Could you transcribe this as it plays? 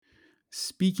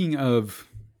Speaking of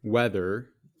weather,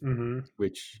 Hmm.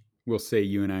 which we'll say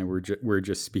you and I were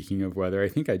just speaking of weather. I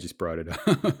think I just brought it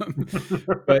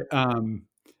up, but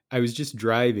I was just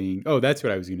driving. Oh, that's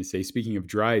what I was going to say. Speaking of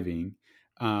driving,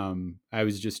 I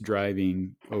was just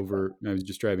driving over. I was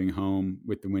just driving home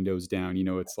with the windows down. You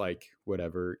know, it's like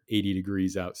whatever 80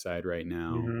 degrees outside right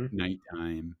now, Hmm.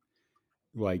 nighttime.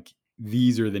 Like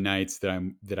these are the nights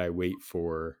that I wait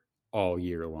for all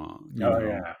year long. You Oh know,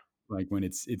 yeah. like when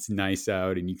it's nice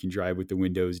out and you can drive with the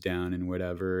windows down and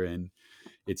whatever, and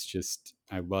it's just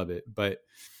I love it. But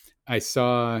I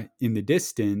saw in the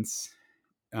distance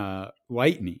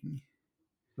lightning,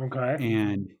 Okay.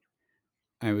 and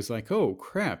I was like, "Oh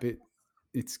crap!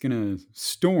 It's gonna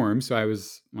storm." So I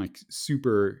was like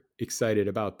super excited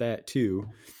about that too.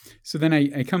 So then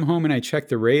I come home and I check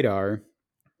the radar,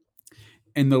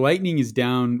 and the lightning is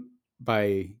down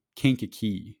by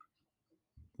Kankakee,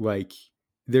 like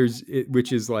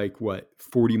which is like what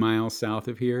 40 miles south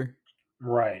of here,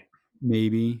 Right.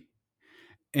 maybe.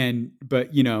 And but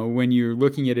when you're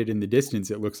looking at it in the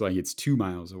distance, it looks like it's 2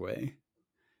 miles away.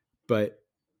 But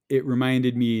it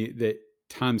reminded me that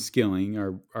Tom Skilling,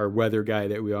 our weather guy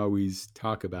that we always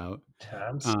talk about,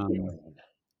 Tom um, Skilling.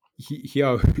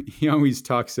 he always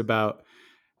talks about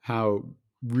how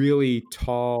really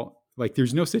tall, like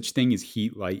there's no such thing as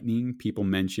heat lightning. People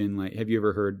mention, like, have you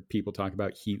ever heard people talk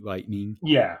about heat lightning?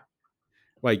 Yeah.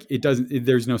 Like it doesn't.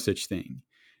 There's no such thing.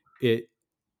 It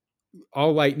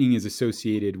All lightning is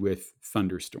associated with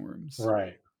thunderstorms.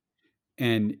 Right.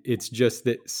 And it's just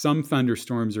that some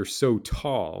thunderstorms are so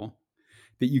tall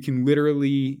that you can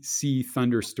literally see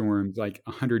thunderstorms like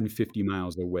 150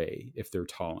 miles away if they're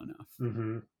tall enough,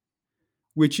 Hmm.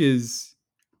 which is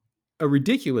a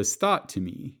ridiculous thought to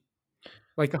me.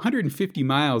 Like 150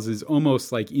 miles is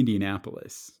almost like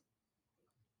Indianapolis.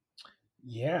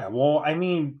 Yeah. Well, I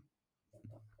mean,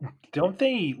 don't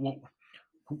they? Well,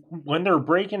 when they're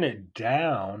breaking it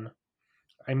down,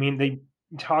 I mean, they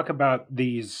talk about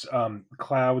these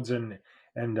clouds and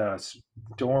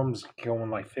storms going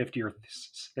like 50 or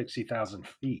 60,000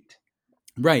 feet.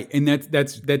 Right. And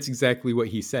that's exactly what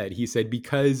he said. He said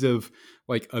because of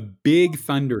like a big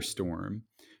thunderstorm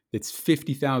that's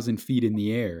 50,000 feet in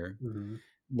the air, Hmm.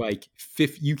 like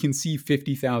you can see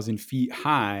 50,000 feet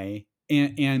high,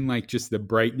 and like just the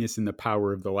brightness and the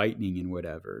power of the lightning and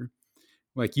whatever.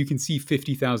 Like you can see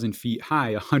 50,000 feet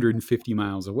high 150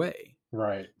 miles away.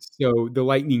 Right. So the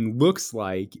lightning looks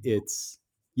like it's,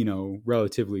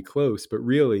 relatively close, but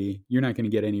really you're not going to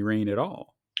get any rain at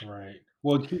all. Right.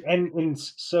 Well,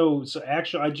 so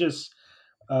actually, I just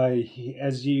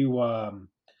as you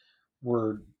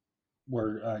were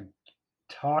were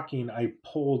talking, I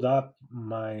pulled up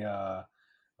my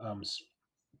um,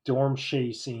 storm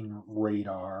chasing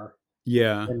radar,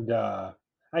 Yeah. and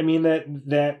I mean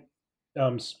that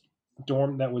um,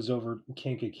 storm that was over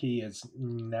Kankakee is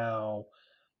now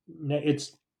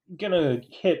it's gonna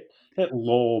hit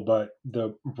Lowell, but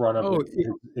the brunt of Oh, it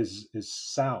is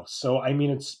south. So I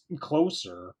mean, it's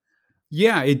closer.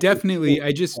 yeah, it It's definitely still,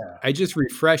 I yeah. just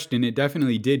refreshed and it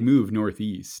definitely did move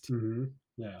northeast Hmm.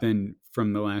 Yeah. than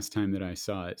from the last time that I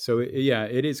saw it. So yeah,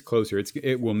 it is closer.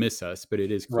 It will miss us, but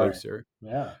it is Right. closer.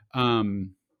 Yeah.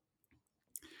 Um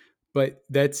but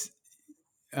that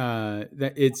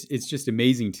it's just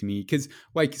amazing to me cuz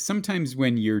like sometimes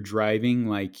when you're driving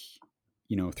like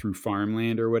through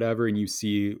farmland or whatever and you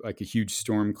see like a huge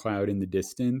storm cloud in the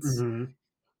distance, Hmm.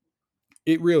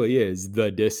 it really is the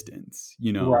distance.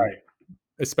 Right.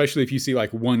 Especially if you see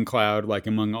like one cloud like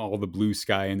among all the blue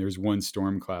sky and there's one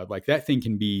storm cloud, like that thing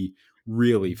can be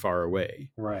really far away.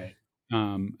 Right.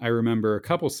 I remember a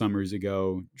couple summers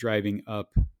ago driving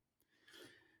up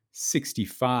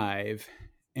 65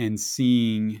 and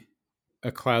seeing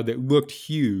a cloud that looked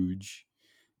huge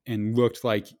and looked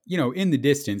like, in the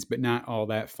distance, but not all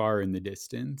that far in the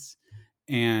distance.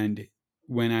 And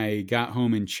when I got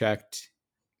home and checked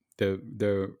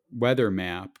the weather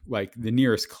map, like the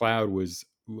nearest cloud was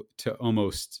to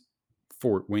almost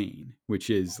Fort Wayne, which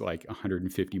is like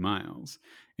 150 miles,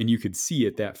 and you could see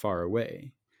it that far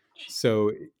away.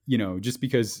 So, just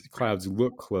because clouds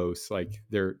look close, like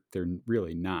they're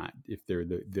really not if they're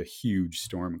the huge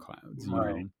storm clouds.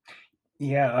 Right.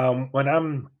 Yeah. When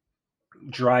I'm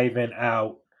driving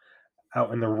out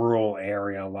in the rural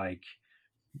area, like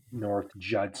North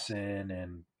Judson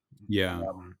and Yeah.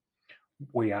 um,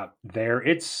 way out there,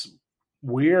 it's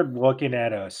weird looking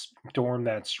at a storm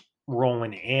that's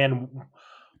rolling in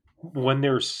when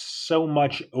there's so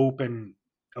much open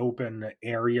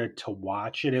area to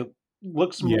watch it. It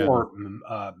looks Yeah. more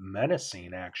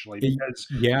menacing actually It- because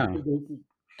yeah.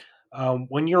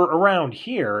 when you're around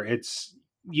here, it's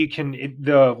you can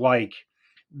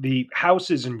the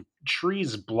houses and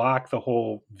trees block the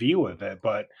whole view of it,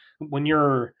 but when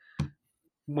you're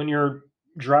when you're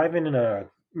driving in a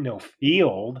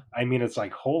field, I mean, it's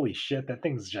like holy shit, that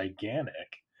thing's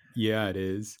gigantic. Yeah, it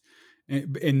is.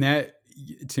 And that,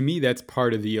 to me, that's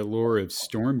part of the allure of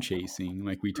storm chasing.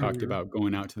 Like we talked Mhm. about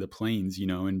going out to the plains,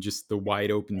 and just the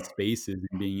wide open spaces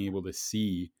and being able to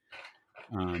see.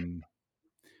 Um,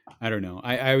 I don't know.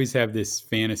 I always have this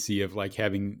fantasy of like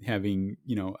having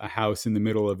a house in the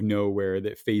middle of nowhere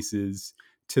that faces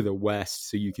to the west,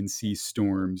 so you can see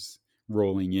storms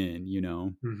rolling in.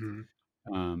 Mhm.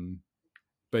 Um,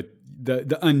 but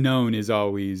the unknown is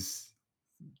always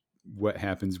what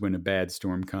happens when a bad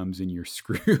storm comes and you're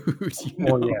screwed.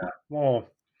 Well, yeah. Well,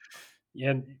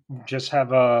 yeah, just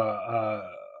have a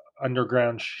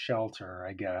underground shelter,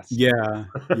 I guess. Yeah,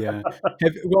 yeah.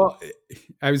 Well,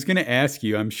 I was going to ask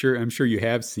you. I'm sure you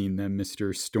have seen them,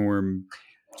 Mister Storm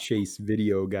Chase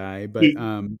video guy. But It,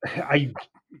 I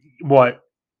what?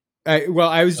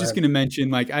 I was just Uh, going to mention,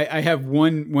 like, I have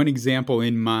one example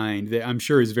in mind that I'm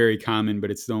sure is very common, but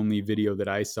it's the only video that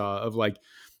I saw of like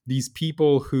these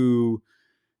people who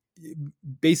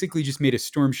basically just made a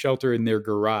storm shelter in their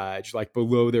garage, like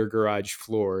below their garage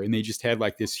floor. And they just had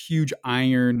like this huge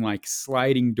iron, like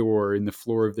sliding door in the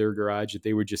floor of their garage that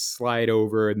they would just slide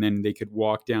over, and then they could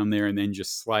walk down there and then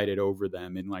just slide it over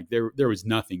them. And like there was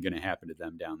nothing going to happen to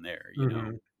them down there.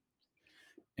 mhm.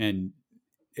 And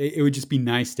it would just be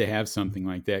nice to have something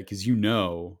like that because,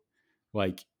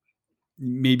 like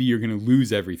maybe you're going to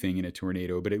lose everything in a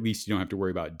tornado, but at least you don't have to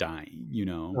worry about dying.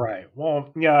 Right. Well,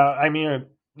 yeah. I mean,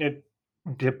 it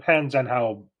depends on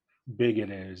how big it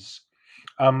is.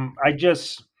 I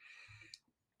just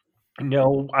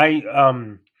no,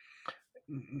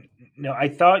 no, I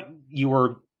thought you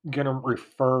were gonna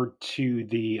refer to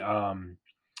the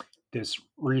this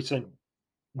recent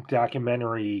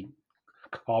documentary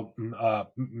called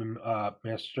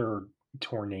Mr.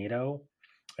 Tornado.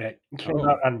 It came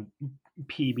out Oh, on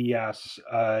PBS.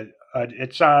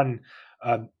 It's on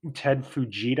uh, Ted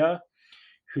Fujita,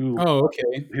 who oh,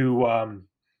 okay. who The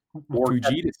worked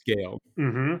at Fujita scale.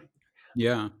 mhm,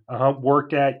 Yeah.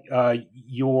 worked at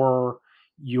your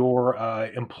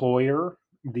employer,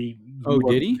 the Oh,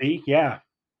 did he? UFC. Yeah.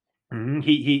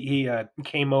 He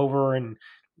came over in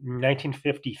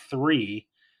 1953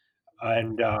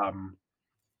 and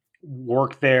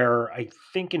worked there. I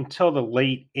think until the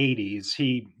late 80s.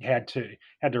 He had to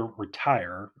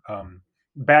retire.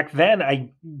 Back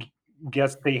then,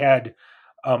 guess they had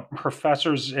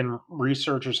professors and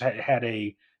researchers had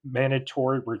a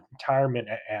mandatory retirement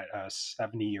at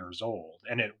 70 years old,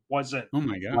 and it wasn't Oh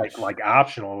my gosh. like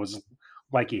optional. It was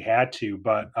like you had to.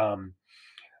 But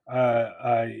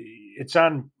it's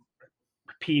on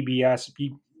PBS.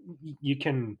 You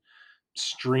can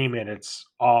stream it. It's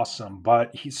awesome.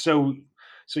 But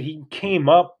he came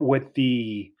up with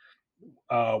the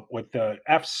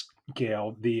F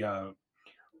scale, the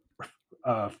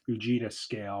Fujita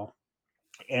scale,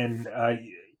 and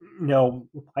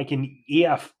like an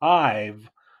EF5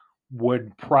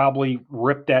 would probably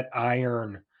rip that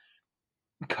iron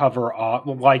cover off,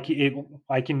 like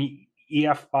an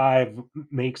EF5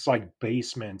 makes like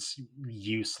basements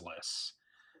useless.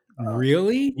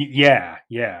 Really? Yeah,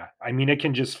 yeah. I mean, it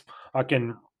can just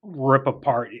fucking rip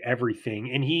apart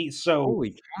everything. And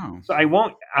Holy cow. so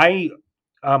I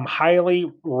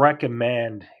highly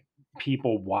recommend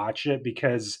people watch it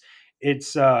because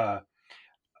it's a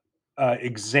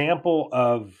example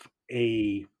of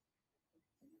a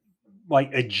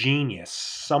a genius,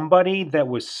 somebody that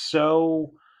was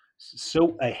so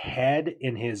ahead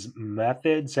in his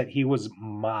methods that he was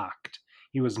mocked.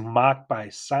 He was mocked by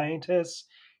scientists.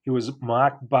 He was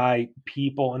mocked by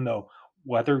people in the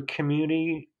weather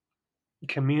community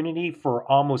for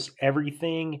almost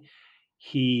everything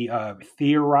he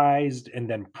theorized and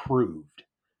then proved.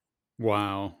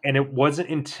 Wow. And it wasn't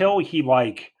until he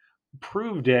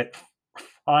proved it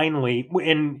finally,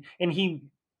 and he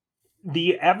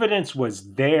the evidence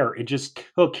was there. It just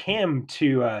took him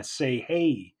to say,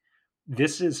 "Hey,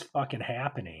 this is fucking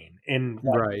happening," and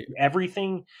Right.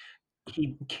 everything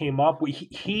he came up with.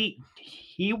 He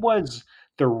was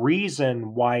the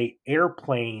reason why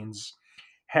airplanes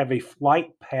have a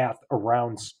flight path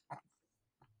around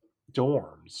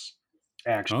storms.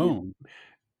 Actually, Oh.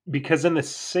 because in the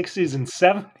 60s and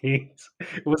 70s,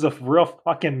 it was a real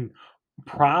fucking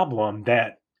problem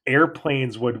that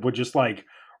airplanes would just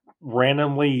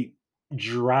randomly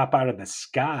drop out of the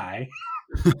sky.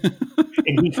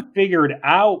 And he figured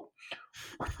out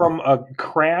from a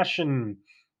crash in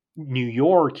New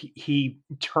York, he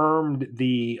termed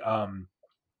the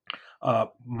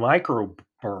micro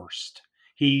first.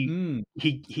 He Mm.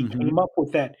 he came Mhm. up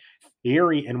with that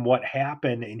theory and what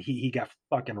happened, and he got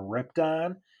fucking ripped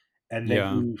on, and then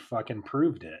Yeah, he fucking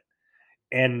proved it.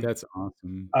 And that's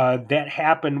awesome. that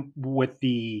happened with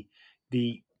the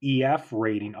EF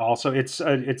rating also. It's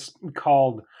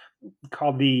called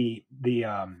the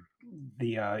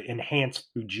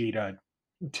enhanced Fujita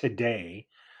today.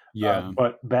 Yeah.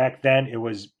 But back then it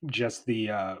was just the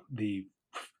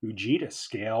Fujita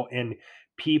scale, and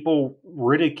people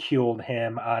ridiculed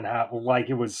him on how like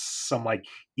it was some like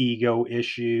ego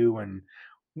issue and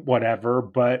whatever.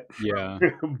 But Yeah.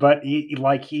 but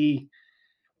he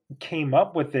came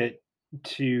up with it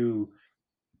to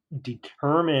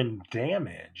determine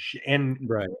damage,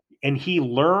 Right. and he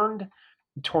learned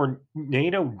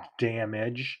tornado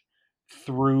damage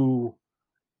through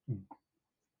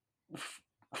f-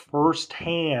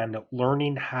 firsthand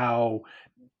learning how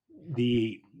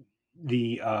the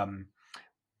the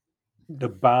the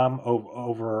bomb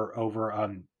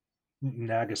over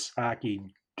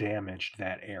Nagasaki damaged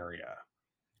that area.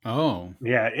 Oh,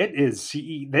 Yeah, that's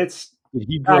did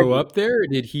he I grow up there, or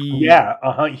did he? yeah,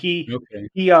 Okay.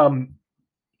 he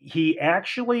he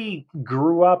actually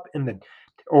grew up in the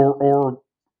or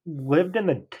lived in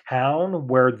the town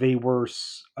where they were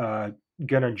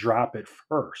gonna drop it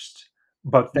first.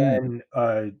 But Mm.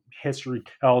 then history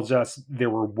tells us there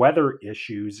were weather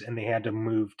issues and they had to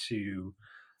move to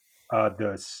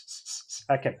the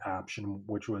second option,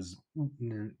 which was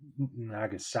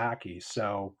Nagasaki.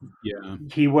 So Yeah.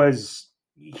 he was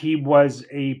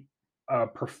a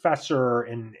professor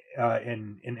in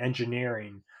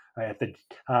engineering at the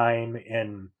time,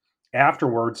 and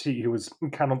afterwards he was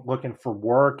kind of looking for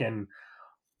work, and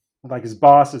like his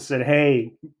boss has said,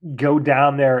 "Hey, go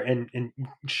down there and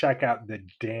check out the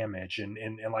damage and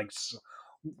like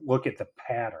look at the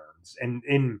patterns."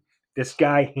 And this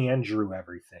guy hand drew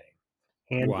everything,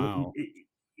 and Wow.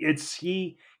 it's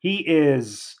he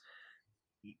is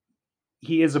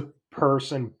a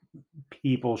person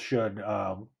people should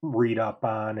read up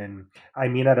on, and I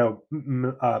mean, at a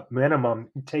minimum,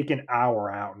 take an hour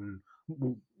out and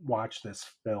watch this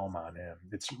film on him.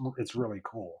 It's really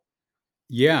cool.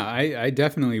 Yeah, I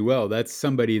definitely will. That's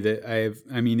somebody that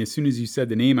I mean, as soon as you said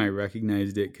the name, I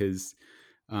recognized it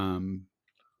um,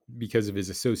 because of his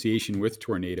association with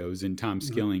tornadoes. And Tom Mhm.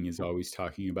 Skilling is always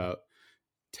talking about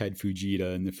Ted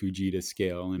Fujita and the Fujita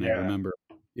scale. And I Yeah. remember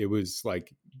it was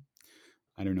like,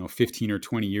 I don't know, 15 or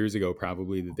 20 years ago,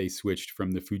 probably, that they switched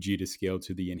from the Fujita scale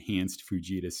to the enhanced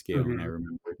Fujita scale. And I Hmm.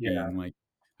 remember it Yeah. being like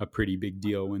a pretty big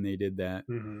deal when they did that.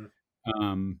 Hmm.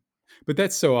 Um, but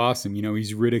that's so awesome.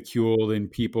 He's ridiculed and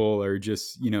people are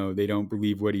just, they don't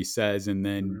believe what he says. And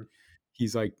then Hmm.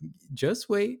 he's like, just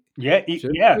wait, Yeah. just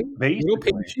Yeah. wait, little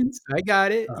Basically. patience. I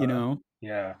got it,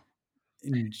 Yeah.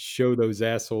 and show those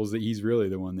assholes that he's really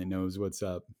the one that knows what's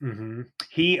up. Hmm.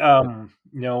 He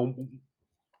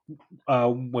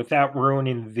without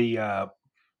ruining the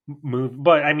move,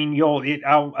 but I mean,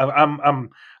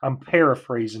 I'm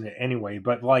paraphrasing it anyway,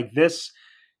 but like this,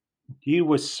 he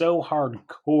was so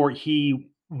hardcore. He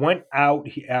went out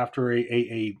after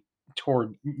a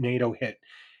tornado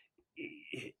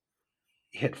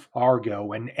hit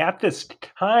Fargo, and at this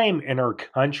time in our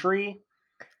country,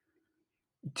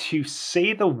 to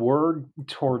say the word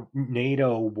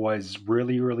tornado was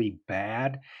really, really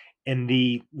bad, and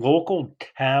the local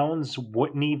towns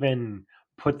wouldn't even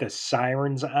put the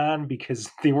sirens on because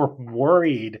they were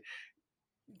worried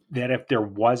that if there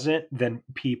wasn't, then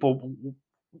people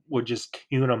would just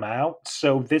tune them out.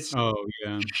 So this Oh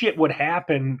yeah. shit would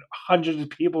happen. Hundreds of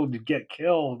people would get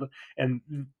killed, and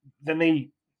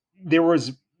then there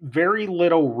was very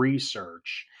little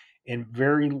research and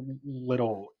very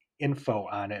little info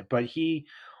on it. But he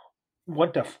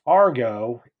went to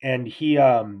Fargo, and he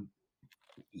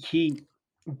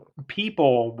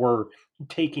people were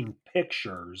taking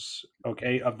pictures,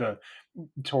 okay, of the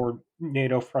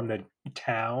tornado from the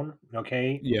town,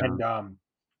 okay, Yeah.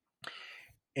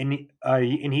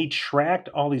 and he tracked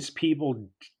all these people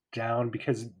down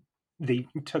because they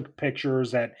took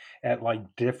pictures at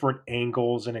like different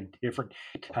angles and at different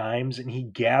times, and he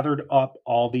gathered up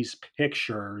all these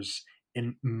pictures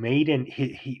and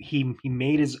he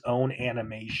made his own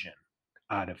animation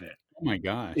out of it. Oh my it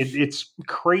gosh. it's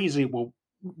crazy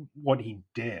what he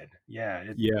did.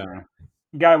 Yeah, Yeah.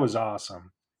 guy was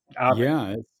awesome.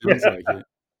 Yeah, it Yeah. sounds like it.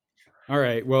 All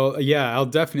right. Well, yeah, I'll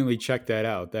definitely check that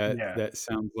out. That Yeah. that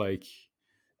sounds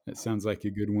like a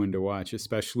good one to watch,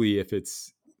 especially if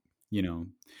it's, you know,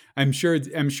 I'm sure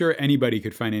anybody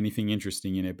could find anything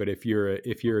interesting in it, but if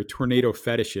you're a tornado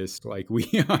fetishist like we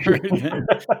are, then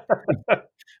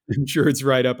I'm sure it's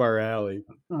right up our alley.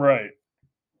 Right.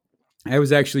 I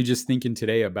was actually just thinking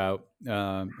today about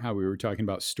how we were talking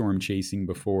about storm chasing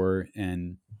before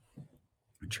and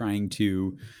trying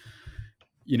to,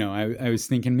 I was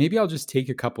thinking maybe I'll just take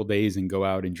a couple days and go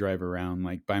out and drive around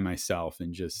like by myself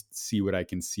and just see what I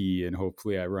can see. And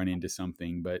hopefully I run into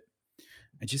something. But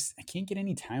I can't get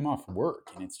any time off work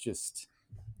and it's just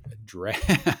a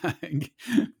drag.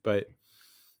 But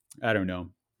I don't know.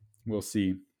 We'll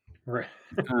see. Right.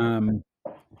 Um,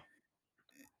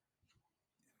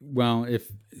 well, if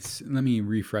let me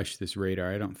refresh this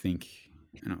radar. I don't think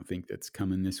that's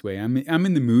coming this way. I'm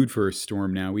in the mood for a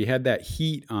storm now. We had that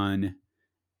heat on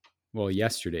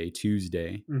yesterday,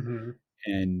 Tuesday, Hmm.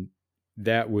 and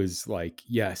that was like,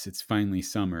 yes, it's finally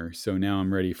summer. So now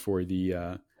I'm ready for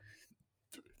the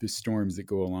storms that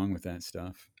go along with that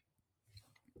stuff.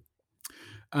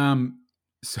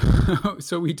 So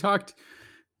so we talked,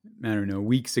 I don't know,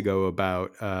 weeks ago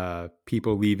about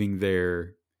people leaving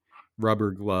their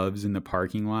rubber gloves in the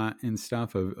parking lot and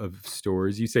stuff of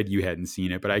stores. You said you hadn't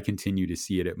seen it, but I continue to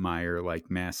see it at Meijer, like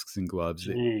masks and gloves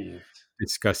that Jeez.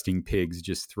 disgusting pigs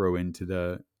just throw into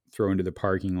the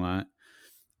parking lot.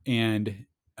 And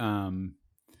um,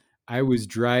 I was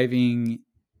driving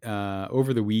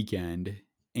over the weekend,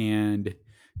 and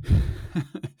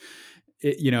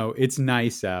it's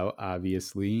nice out,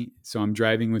 obviously. So I'm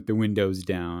driving with the windows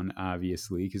down,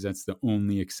 obviously, because that's the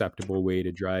only acceptable way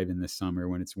to drive in the summer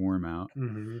when it's warm out.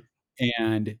 Hmm.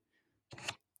 And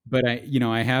but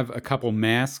I have a couple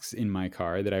masks in my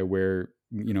car that I wear,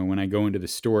 when I go into the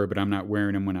store, but I'm not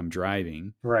wearing them when I'm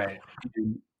driving. Right.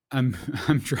 And I'm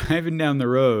I'm driving down the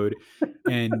road,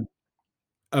 and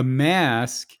a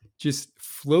mask just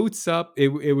floats up. It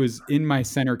was in my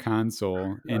center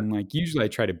console, and like usually I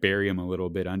try to bury them a little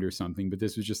bit under something, but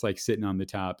this was just like sitting on the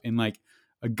top, and like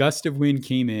a gust of wind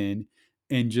came in,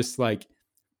 and just like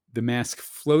the mask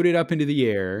floated up into the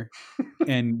air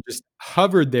and just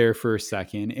hovered there for a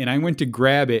second. And I went to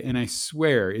grab it, and I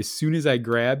swear, as soon as I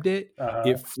grabbed it, Uh-huh.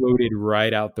 it floated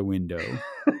right out the window.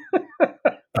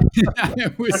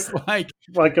 I was like,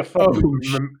 Like a oh,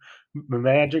 fucking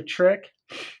magic trick.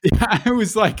 I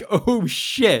was like, oh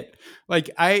shit. Like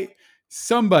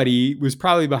somebody was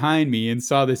probably behind me and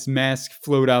saw this mask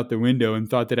float out the window and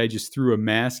thought that I just threw a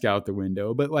mask out the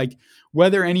window. But like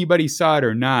whether anybody saw it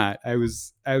or not,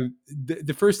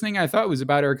 the first thing I thought was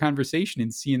about our conversation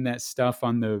and seeing that stuff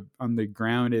on the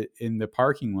ground in the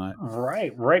parking lot.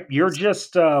 Right, right. You're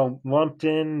just lumped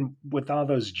in with all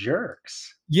those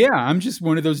jerks. Yeah, I'm just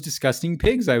one of those disgusting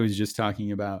pigs I was just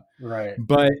talking about. Right.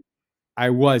 But I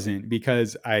wasn't,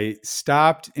 because I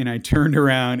stopped and I turned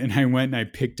around and I went and I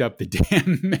picked up the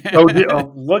damn Oh, mask.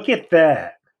 look at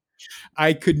that.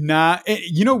 I could not.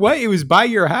 You know what? It was by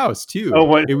your house Oh, too.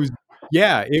 what? It was,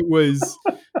 yeah. It was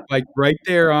like right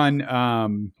there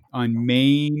on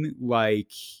Main,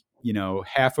 like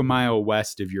half a mile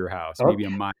west of your house, maybe a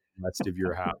Okay. mile west of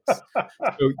your house.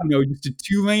 So just a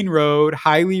 2-lane road,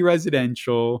 highly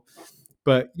residential.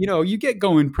 But you get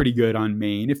going pretty good on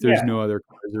Main if there's Yeah. no other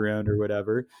cars around or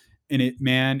whatever. And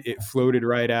it floated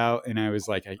right out, and I was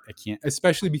like, I can't,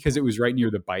 especially because it was right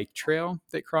near the bike trail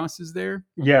that crosses there.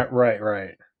 Yeah. Right.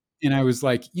 Right. And I was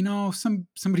like,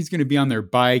 somebody's going to be on their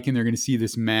bike and they're going to see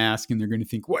this mask and they're going to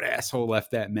think, what asshole left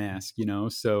that mask.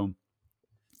 So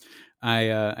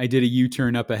I did a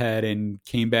U-turn up ahead and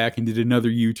came back and did another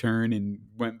U-turn and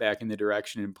went back in the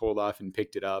direction and pulled off and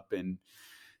picked it up. And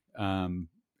um,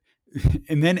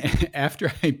 and then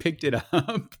after I picked it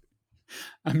up,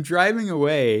 I'm driving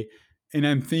away, and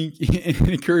I'm thinking, and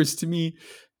it occurs to me,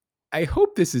 I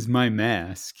hope this is my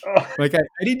mask. Oh, Like I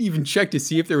didn't even check to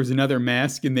see if there was another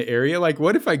mask in the area. Like,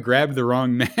 what if I grabbed the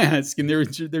wrong mask and there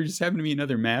just happened to be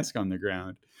another mask on the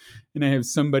ground, and I have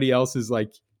somebody else's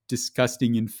like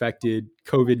disgusting infected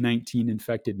COVID-19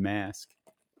 infected mask.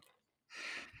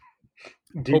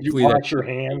 did you Hopefully that. wash your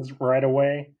hands right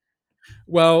away?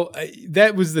 Well,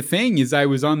 that was the thing, is I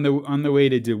was on the way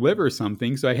to deliver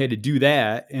something, so I had to do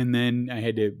that, and then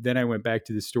I went back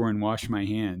to the store and washed my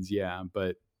hands. Yeah,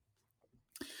 but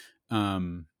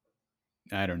um,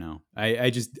 I don't know. I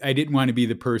didn't want to be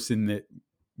the person that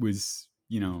was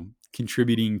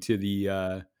contributing to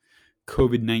the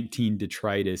COVID-19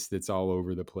 detritus that's all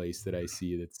over the place that I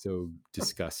see. That's so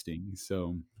disgusting.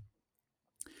 So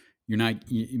you're not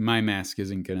my mask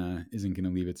isn't gonna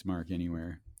leave its mark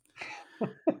anywhere.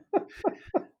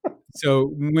 So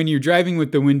when you're driving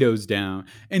with the windows down,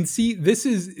 and see, this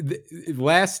is the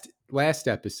last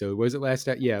episode. Was it last?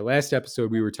 Yeah, last episode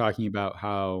we were talking about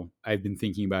how I've been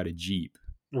thinking about a Jeep.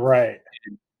 Right.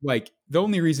 Like the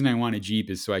only reason I want a Jeep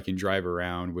is so I can drive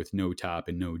around with no top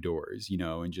and no doors,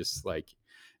 and just like,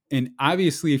 and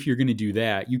obviously if you're going to do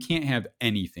that, you can't have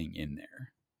anything in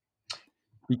there.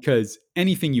 because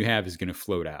anything you have is going to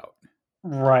float out.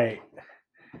 Right.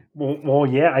 Well,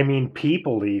 yeah. I mean,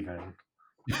 people even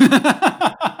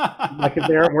like if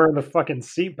they aren't wearing the fucking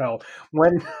seatbelt.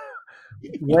 When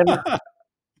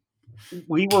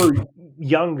we were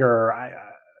younger,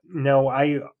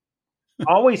 I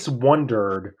always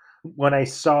wondered when I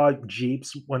saw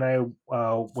Jeeps when I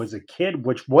was a kid,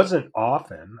 which wasn't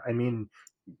often. I mean,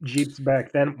 Jeeps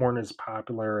back then weren't as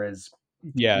popular as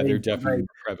Yeah, today, they're but definitely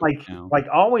more prevalent now.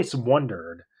 always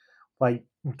wondered, like,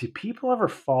 do people ever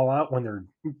fall out when they're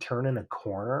turning a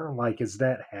corner? Like, does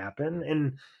that happen?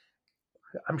 And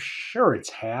I'm sure it's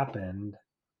happened,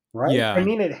 right? I Yeah,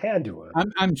 mean, it had to have.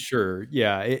 I'm sure.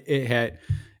 Yeah, it had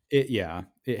it. Yeah,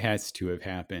 it has to have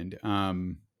happened.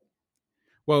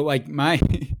 Well, like my,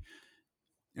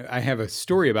 I have a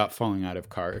story about falling out of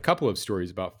car. A couple of stories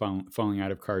about falling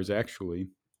out of cars. Actually,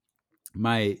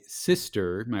 my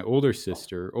sister, my oldest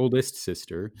sister,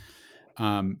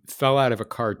 fell out of a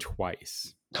car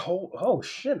twice. Oh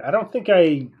shit! I don't think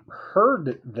I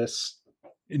heard this.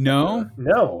 No,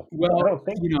 No, I well, don't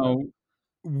think.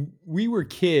 we were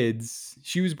kids.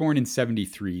 She was born in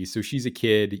 73, so she's a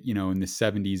kid, in the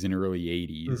 70s and early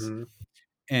 80s. Hmm.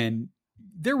 And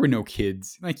there were no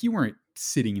kids. Like you weren't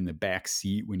sitting in the back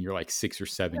seat when you're like 6 or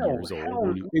 7 No, years old. hell,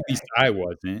 At least I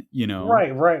wasn't.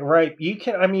 right. You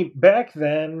can. I mean, back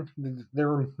then there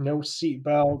were no seat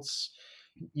belts.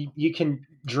 You can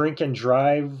drink and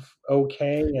drive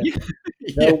okay, and Yeah,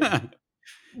 no, yeah.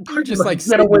 You're pretty just much like get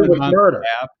sitting away on with mom's murder.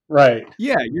 lap. Right.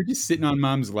 Yeah, you're just sitting on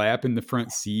mom's lap in the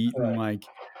front seat and Right. like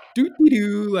doo doo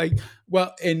doo like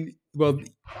well,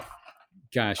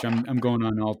 gosh, I'm going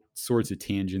on all sorts of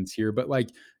tangents here, but like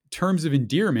terms of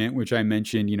endearment, which I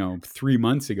mentioned, 3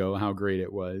 months ago, how great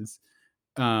it was.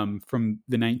 From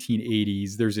the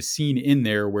 1980s, there's a scene in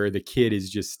there where the kid is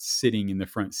just sitting in the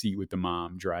front seat with the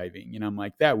mom driving, and I'm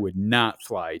like, that would not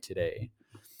fly today.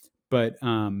 But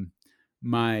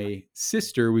my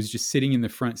sister was just sitting in the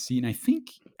front seat, and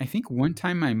I think one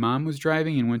time my mom was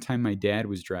driving and one time my dad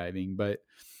was driving, but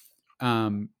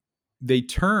um, they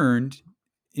turned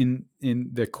in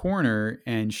the corner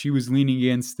and she was leaning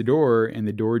against the door and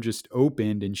the door just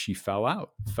opened and she fell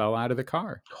out of the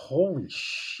car. Holy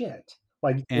shit!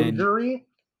 Like And injury?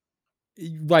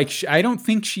 like I don't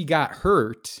think she got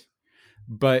hurt,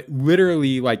 but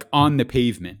literally like on the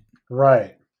pavement.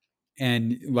 Right.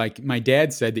 And like my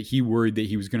dad said that he worried that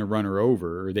he was going to run her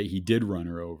over or that he did run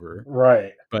her over,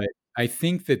 Right. but I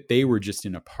think that they were just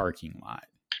in a parking lot.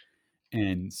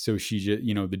 And so she just,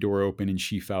 the door opened and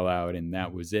she fell out and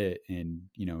that was it. And,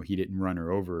 he didn't run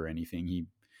her over or anything. He,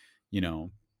 you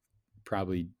know,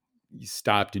 probably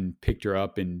stopped and picked her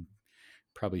up and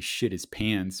probably shit his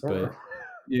pants, but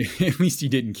at least he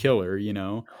didn't kill her.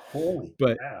 Holy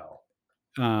But cow!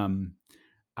 um,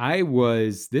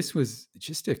 this was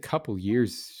just a couple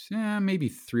years, maybe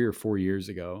 3 or 4 years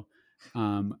ago.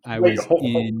 I Wait, was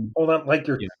in, hold on. Like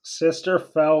your yeah. sister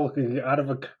fell out of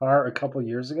a car a couple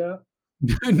years ago?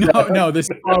 No, no, this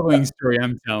following story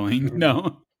I'm telling,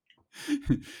 no.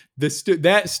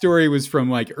 That story was from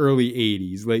like early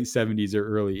 80s, late 70s or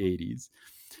early 80s.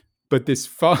 But this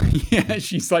fall, yeah,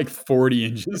 she's like 40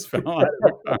 and just fell out of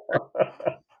the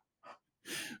car.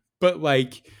 But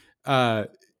like a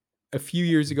few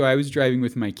years ago, I was driving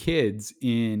with my kids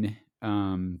in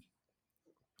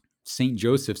St.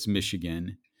 Joseph's,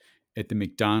 Michigan, at the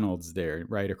McDonald's there,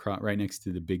 right next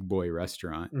to the Big Boy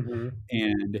restaurant. Hmm.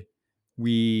 And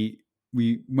we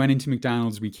went into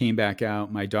McDonald's, we came back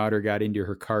out, my daughter got into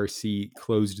her car seat,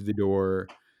 closed the door,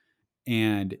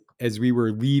 and as we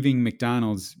were leaving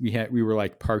McDonald's, we were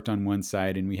like parked on one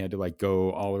side and we had to like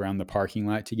go all around the parking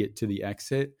lot to get to the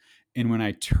exit. And when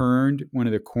I turned one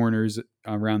of the corners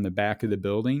around the back of the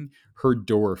building, her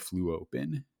door flew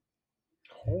open.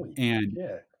 Holy And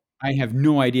shit! I have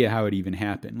no idea how it even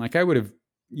happened. Like I would have,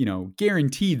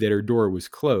 guaranteed that her door was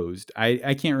closed.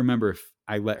 I can't remember if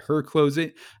I let her close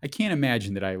it. I can't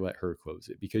imagine that I let her close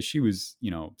it because she was,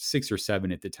 6 or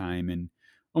 7 at the time. And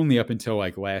only up until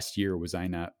like last year was I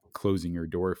not closing her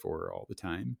door for her all the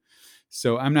time.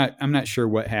 So I'm not sure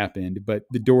what happened, but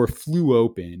the door flew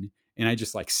open and I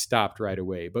just like stopped right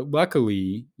away. But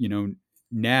luckily,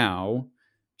 now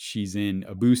she's in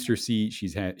a booster seat. She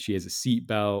has a seat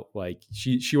belt. Like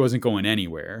she wasn't going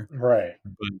anywhere. Right.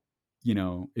 But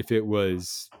if it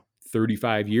was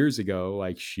 35 years ago,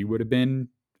 like she would have been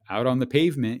out on the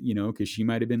pavement, because she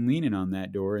might have been leaning on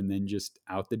that door and then just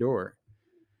out the door.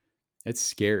 That's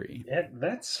scary.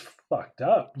 That's fucked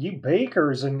up. You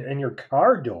bakers and your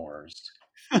car doors.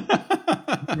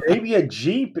 Maybe a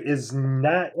Jeep is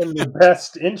not in the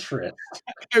best interest.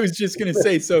 I was just gonna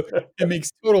say, so it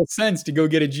makes total sense to go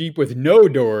get a Jeep with no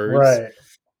doors Right.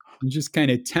 and just kind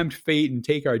of tempt fate and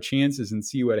take our chances and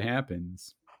see what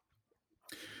happens.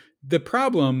 The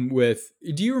problem with,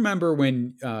 do you remember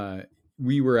when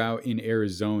we were out in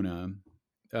Arizona,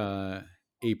 uh,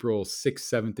 April 6th,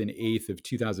 7th, and 8th of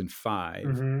 2005,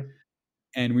 Mm-hmm.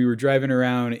 and we were driving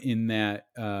around in that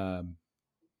uh,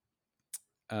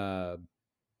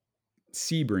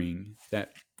 Sebring,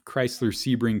 that Chrysler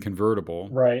Sebring convertible,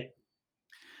 Right.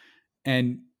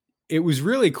 and it was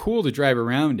really cool to drive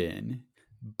around in,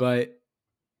 but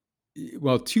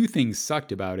well, two things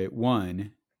sucked about it.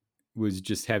 One was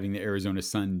just having the Arizona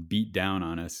sun beat down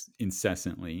on us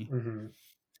incessantly.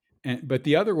 Mm-hmm. But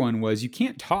the other one was you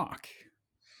can't talk.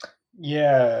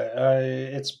 Yeah,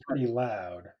 it's pretty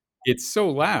loud. It's so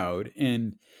loud.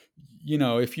 And,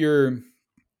 if you're,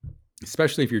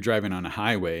 especially if you're driving on a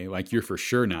highway, like you're for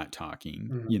sure not talking,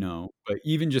 Mm-hmm. but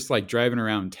even just like driving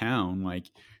around town, like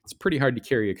it's pretty hard to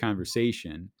carry a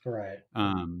conversation. Right.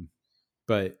 Um,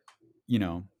 but,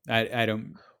 I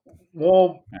don't,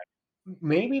 Well,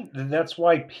 maybe that's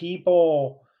why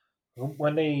people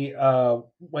when they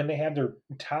have their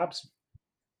tops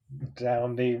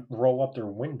down, they roll up their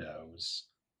windows.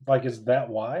 Like, is that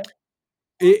why?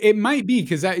 it might be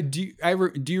because do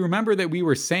you remember that we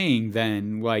were saying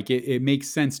then like it makes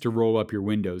sense to roll up your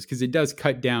windows because it does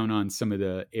cut down on some of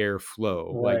the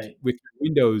airflow. Like Right. with your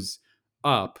windows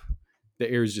up, the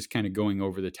air is just kind of going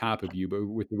over the top of you, but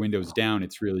with the windows down,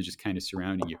 it's really just kind of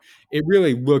surrounding you. It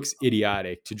really looks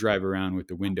idiotic to drive around with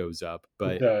the windows up, It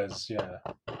but does, yeah.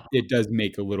 it does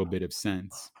make a little bit of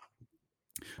sense.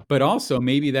 But also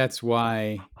maybe that's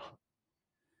why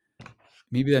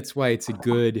it's a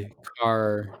good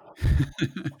car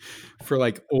for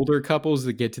like older couples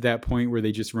that get to that point where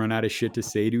they just run out of shit to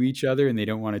say to each other and they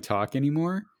don't want to talk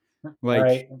anymore. Like,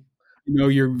 Right.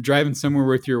 you're driving somewhere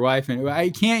with your wife and I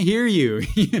can't hear you,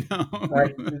 you know?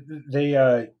 Right.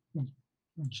 They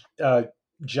j-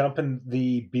 jump in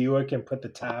the Buick and put the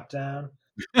top down.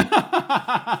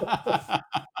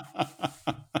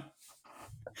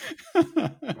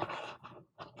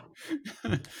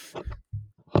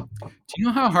 Do you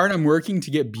know how hard I'm working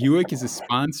to get Buick as a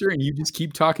sponsor and you just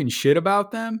keep talking shit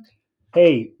about them?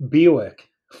 Hey, Buick,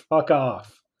 fuck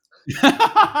off.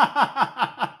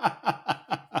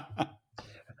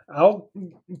 I'll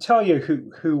tell you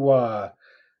who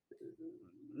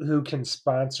can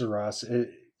sponsor us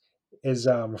is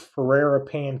Ferrera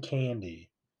Pan Candy.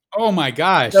 Oh my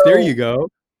gosh, there you So go.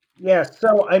 yeah,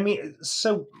 so I mean,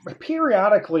 so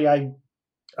periodically I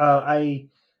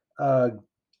uh,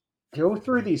 go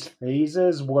through these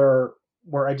phases where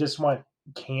I just want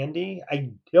candy.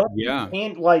 I don't eat Yeah.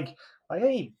 candy like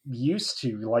I used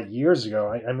to like years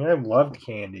ago. I mean, I loved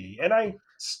candy, and I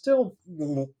still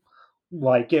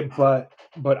like it, but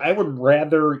I would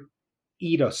rather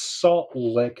eat a salt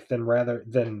lick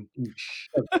than eat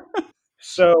sugar.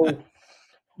 So,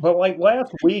 but like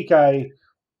last week, I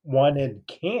wanted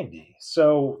candy,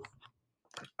 so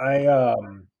I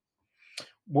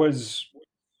was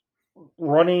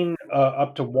running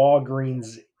up to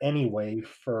Walgreens anyway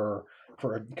for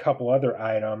a couple other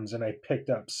items, and I picked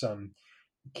up some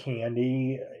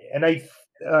candy, and I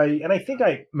think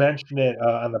I mentioned it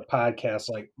on the podcast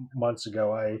like months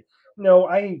ago.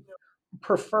 I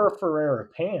prefer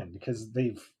Ferrera Pan because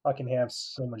they fucking have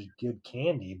so much good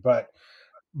candy, but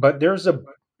there's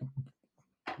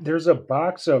a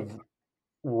box of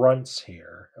runts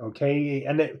here, okay?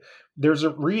 And there's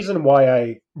a reason why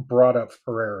I brought up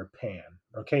Ferrera Pan.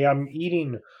 Okay, I'm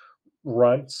eating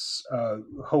runts.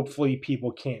 Hopefully,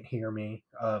 people can't hear me.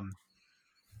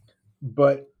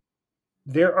 But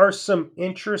there are some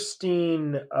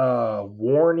interesting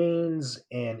warnings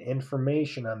and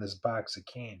information on this box of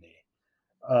candy.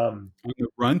 Um, On the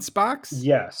Runts box?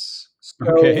 yes. So,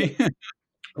 Okay.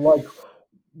 like,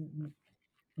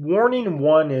 warning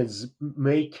one is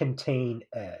may contain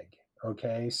egg.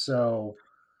 Okay, so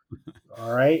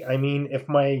all right. I mean, if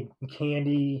my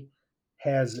candy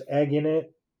has egg in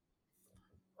it,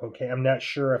 okay, I'm not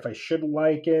sure if I should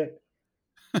like it,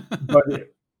 but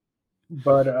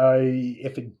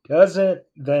if it doesn't,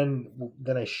 then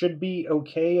I should be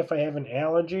okay if I have an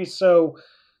allergy. So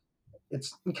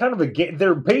it's kind of a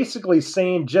they're basically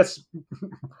saying just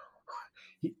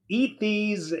eat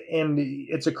these and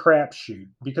it's a crapshoot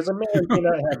because I may or may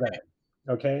not have that.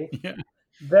 Okay. Yeah.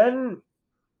 Then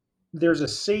there's a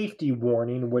safety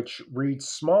warning which reads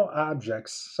small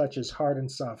objects such as hard and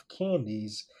soft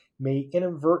candies may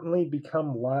inadvertently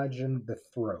become lodged in the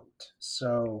throat.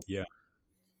 So, Yeah.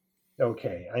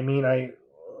 okay, I mean, I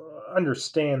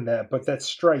understand that, but that's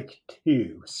strike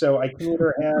two. So I can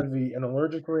either have an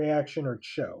allergic reaction or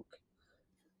choke.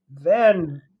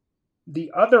 Then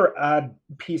the other odd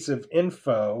piece of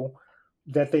info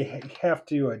that they have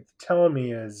to tell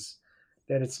me is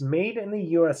that it's made in the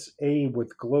USA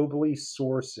with globally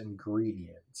sourced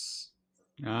ingredients.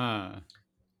 Ah.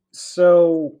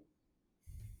 So,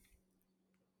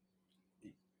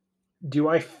 do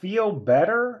I feel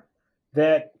better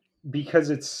that because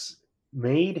it's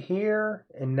made here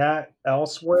and not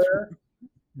elsewhere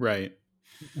Right.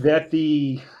 that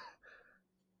the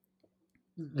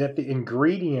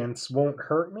ingredients won't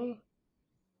hurt me?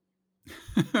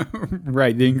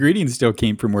 Right. The ingredients still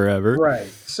came from wherever. Right.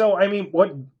 So, I mean,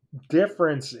 what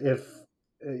difference if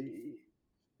uh,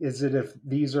 is it if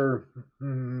these are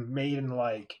made in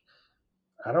like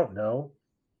I don't know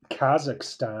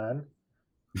Kazakhstan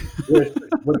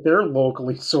with their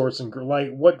locally sourced like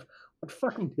what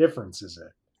fucking difference is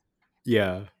it?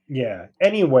 Yeah. Yeah.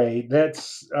 Anyway,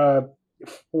 that's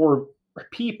for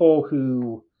people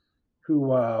who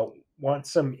want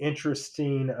some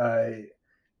interesting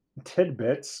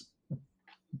tidbits.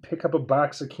 Pick up a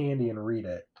box of candy and read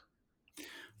it.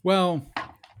 Well,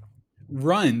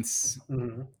 runts,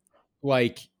 Mm-hmm.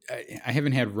 like, I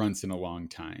haven't had runts in a long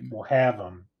time. We'll have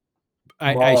them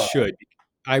I tomorrow. should.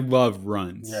 I love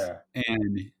runts. Yeah.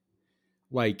 And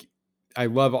like, I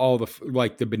love all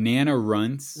like the banana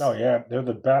runts. Oh yeah, they're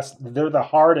the best. They're the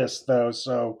hardest though,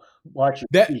 so watch your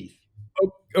That teeth.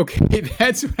 okay,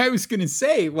 that's what I was gonna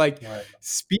say. Like, Right.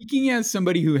 speaking as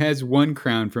somebody who has one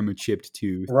crown from a chipped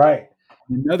tooth, Right.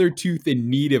 another tooth in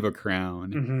need of a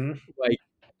crown, Mm-hmm. like,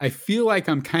 I feel like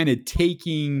I'm kind of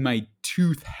taking my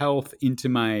tooth health into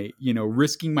my,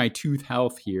 risking my tooth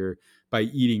health here by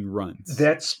eating runts.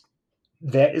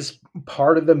 That is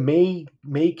part of the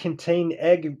may contain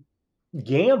egg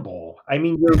gamble. I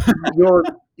mean,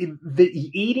 the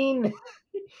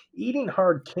eating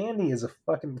hard candy is a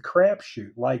fucking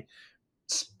crapshoot. Like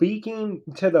speaking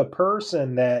to the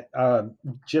person that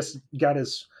just got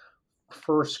his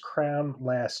first crown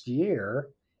last year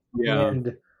Yeah.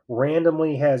 and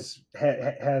randomly has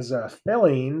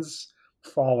fillings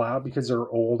fall out because they're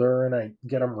older and I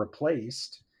get them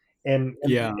replaced and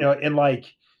Yeah. and like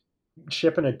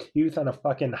chipping a tooth on a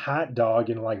fucking hot dog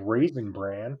in like Raisin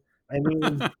Bran. I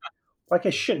mean, like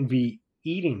I shouldn't be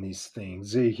eating these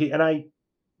things. And I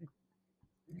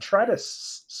try to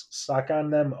suck on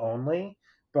them only,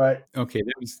 but Okay,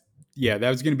 that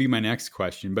was going to be my next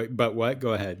question, but what?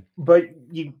 Go ahead.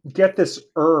 you get this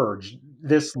urge,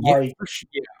 Yeah, for sure.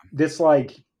 this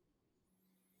like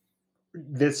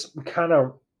this kind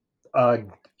of uh,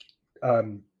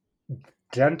 um,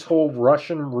 dental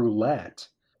Russian roulette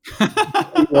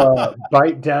to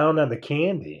bite down on the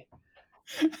candy.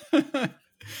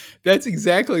 That's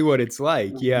exactly what it's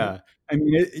like. Mhm. Yeah. I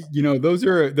mean, those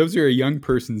are a young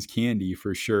person's candy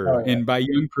for sure. Oh yeah, And by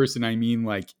young person, I mean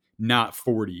like not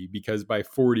 40, because by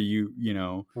 40,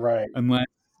 right. unless,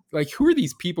 like, who are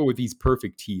these people with these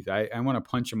perfect teeth? I want to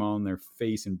punch them all in their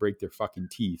face and break their fucking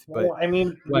teeth. But Well, I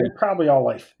mean, like, they're probably all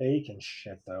like fake and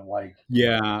shit though, like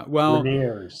yeah, well,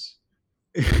 veneers.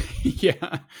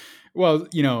 yeah. Well,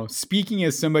 speaking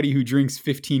as somebody who drinks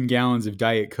 15 gallons of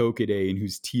Diet Coke a day and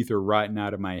whose teeth are rotting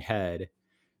out of my head,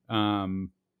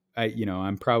 um,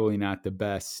 I'm probably not the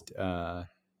best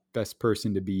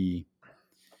person to be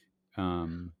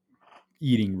um,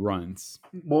 eating runts.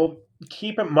 Well,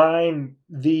 keep in mind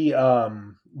the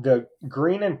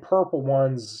green and purple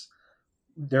ones.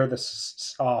 They're the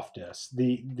softest.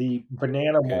 The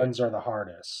banana Okay. ones are the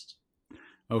hardest.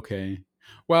 Okay.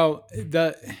 Well,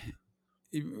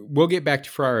 we'll get back to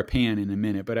Frara Pan in a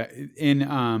minute, but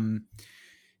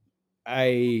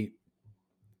I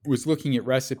was looking at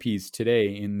recipes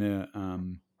today in the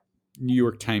New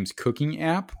York Times cooking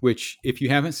app, which, if you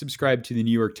haven't subscribed to the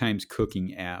New York Times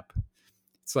cooking app,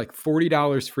 it's like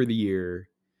 $40 for the year.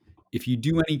 If you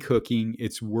do any cooking,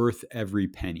 it's worth every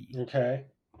penny, Okay.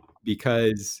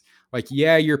 because, like,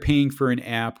 yeah, you're paying for an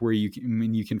app where you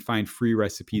can find free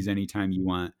recipes anytime you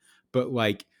want, but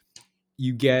like,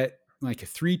 you get like a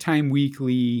 3-time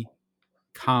weekly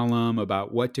column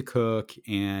about what to cook.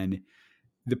 And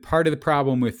the part of the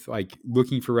problem with like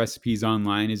looking for recipes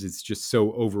online is it's just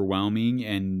so overwhelming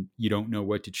and you don't know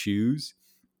what to choose.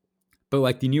 But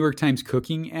like the New York Times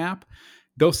cooking app,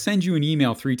 they'll send you an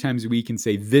email 3 times a week and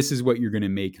say, this is what you're going to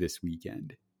make this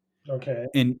weekend. Okay.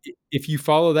 And if you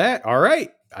follow that, all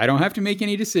right, I don't have to make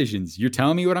any decisions. You're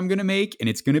telling me what I'm going to make and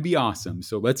it's going to be awesome.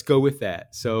 So let's go with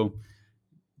that. So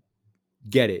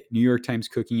get it. New York Times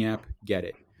cooking app, get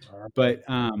it. All right. But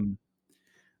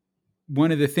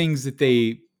one of the things that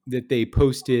they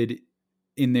posted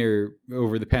in there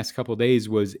over the past couple of days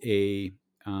was a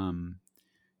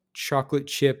chocolate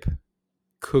chip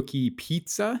cookie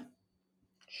pizza.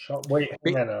 Wait,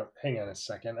 Ba- hang on a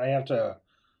second. I have to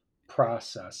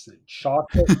process it.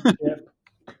 Chocolate chip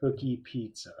cookie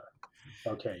pizza.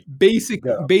 Okay,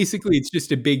 go. basically, it's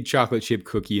just a big chocolate chip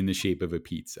cookie in the shape of a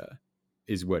pizza,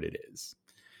 is what it is.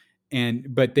 And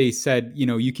but they said,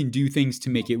 you can do things to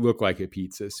make it look like a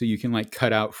pizza. So you can like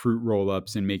cut out fruit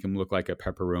roll-ups and make them look like a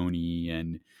pepperoni,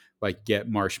 and like get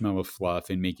marshmallow fluff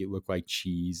and make it look like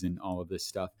cheese and all of this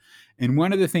stuff. And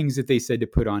one of the things that they said to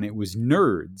put on it was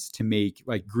nerds, to make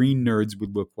like green nerds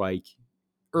would look like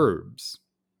herbs.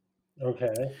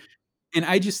 Okay. And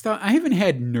I just thought, I haven't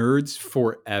had nerds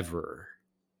forever.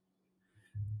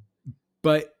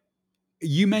 But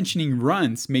you mentioning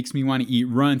runts makes me want to eat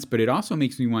runts, but it also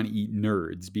makes me want to eat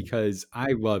nerds because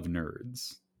I love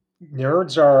nerds.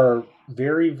 Nerds are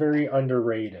very, very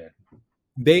underrated.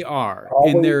 They are,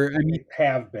 and Always they're, I mean,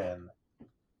 have been.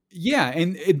 yeah,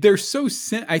 and they're so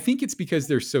I think it's because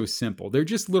they're so simple. They're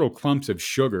just little clumps of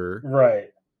sugar, Right.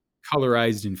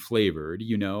 colorized and flavored.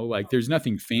 Like there's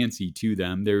nothing fancy to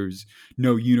them. There's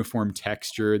no uniform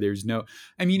texture. There's no.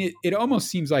 I mean, it almost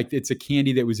seems like it's a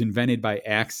candy that was invented by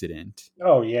accident.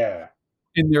 Oh yeah.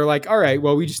 And they're like, all right,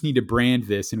 well, we just need to brand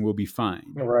this and we'll be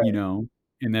fine, Right.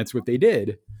 And that's what they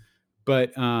did.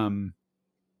 But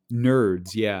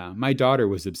nerds, yeah. My daughter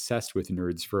was obsessed with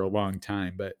nerds for a long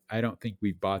time, but I don't think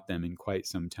we've bought them in quite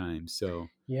some time. So,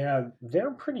 Yeah,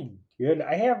 they're pretty good.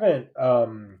 I haven't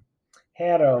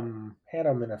had them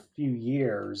in a few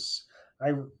years.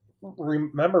 I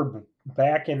remember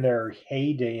back in their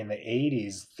heyday in the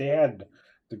 80s, they had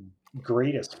the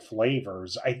greatest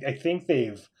flavors. I think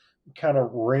they've kind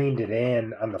of reined it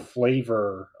in on the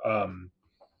flavor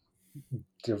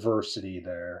diversity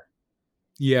there.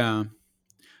 yeah.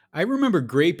 I remember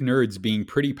grape nerds being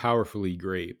pretty powerfully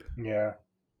grape. Yeah.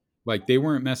 Like they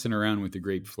weren't messing around with the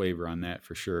grape flavor on that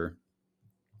for sure.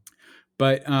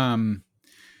 But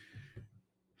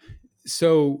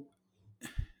so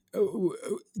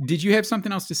did you have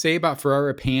something else to say about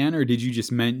Ferrara Pan, or did you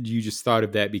just thought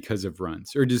of that because of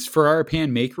runts? Or does Ferrara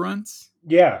Pan make runts?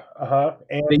 Yeah, uh-huh.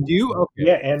 And They do? Okay.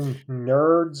 yeah, and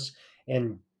nerds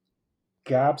and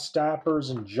gobstoppers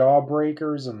and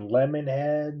jawbreakers and lemon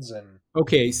heads and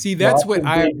Okay, see that's what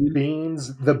Boston baked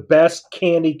beans, the best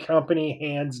candy company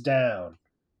hands down.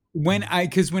 when I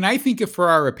think of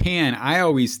Ferrara Pan, I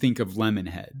always think of lemon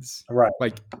heads. Right.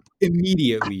 Like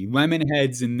immediately, lemon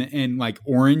heads and like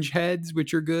orange heads,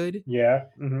 which are good. Yeah.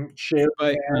 Cherry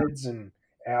But heads and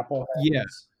apple yeah,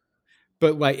 heads.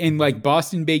 but like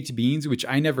Boston baked beans, which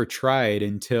I never tried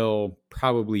until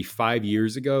probably 5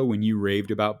 years ago when you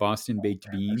raved about Boston baked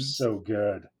They're beans, so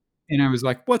good. and I was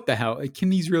like, what the hell? Can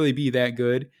these really be that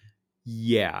good?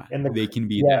 Yeah, And they can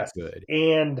be that yes. good.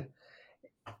 And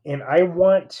I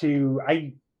want to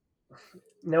I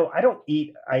no, I don't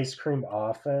eat ice cream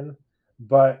often,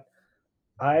 but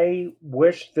I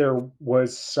wish there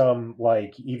was some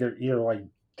like either like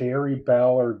Dairy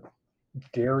Bell or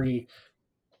Dairy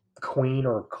Queen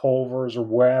or Culver's or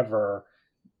wherever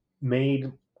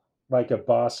made like a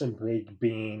Boston baked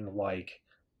bean like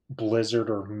Blizzard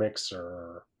or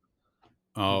Mixer.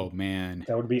 Oh man,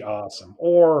 That would be awesome.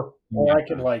 Or I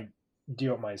could yeah, like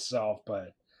do it myself,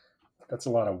 but that's a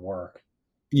lot of work.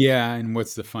 yeah. And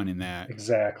what's the fun in that?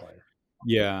 Exactly.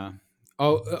 Yeah.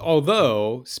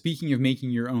 Although, speaking of making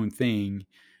your own thing,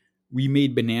 we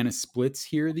made banana splits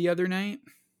here the other night.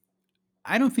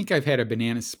 I don't think I've had a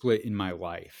banana split in my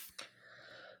life.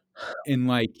 And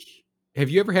like, have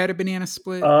you ever had a banana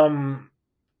split? Um,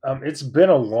 it's been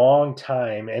a long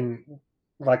time, and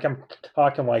like I'm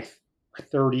talking like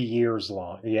 30 years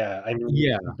long. Yeah, I mean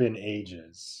Yeah. it's been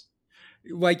ages.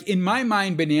 Like in my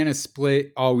mind, banana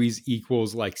split always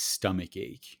equals like stomach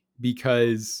ache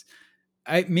because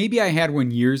I had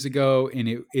one years ago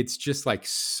and it's just like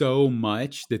so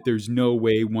much that there's no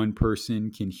way one person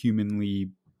can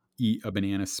humanly eat a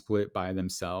banana split by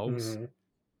themselves. Hmm.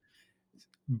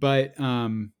 But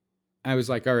I was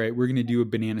like, all right, we're gonna do a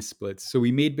banana splits. So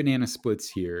we made banana splits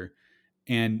here,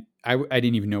 and I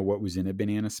didn't even know what was in a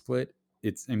banana split.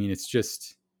 I mean, it's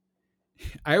just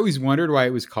I always wondered why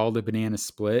it was called a banana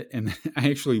split, and I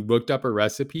actually looked up a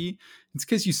recipe. It's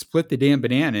because you split the damn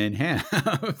banana in half.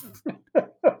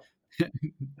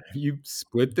 You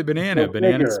split the Go banana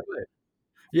figure. split.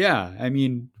 Yeah, I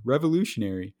mean,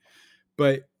 revolutionary.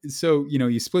 But so,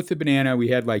 you split the banana. We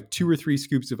had like 2 or 3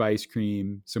 scoops of ice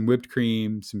cream, some whipped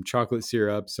cream, some chocolate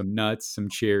syrup, some nuts, some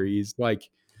cherries. Like,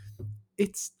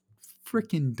 it's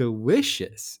freaking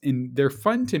delicious. And they're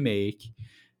fun to make.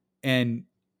 And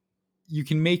you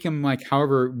can make them like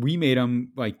however we made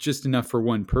them, like just enough for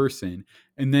one person.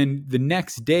 And then the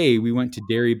next day, we went to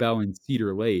Dairy Bell in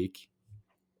Cedar Lake,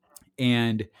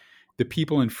 and the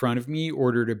people in front of me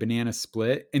ordered a banana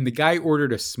split, and the guy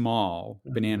ordered a small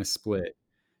banana split,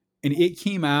 and it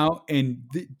came out, and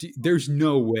there's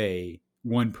no way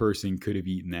one person could have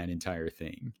eaten that entire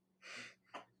thing.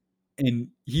 And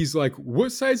he's like,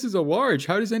 "What size is a large?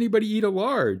 How does anybody eat a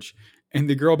large?" And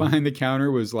the girl behind the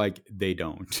counter was like, "They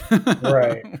don't."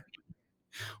 Right.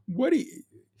 What do you,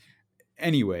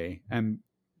 anyway, I'm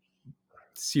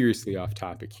seriously off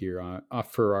topic here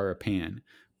for our pan.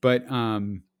 But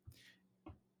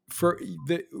for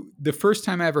the first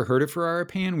time I ever heard of Ferrara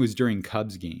Pan was during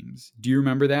Cubs games. Do you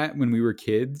remember that when we were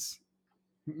kids?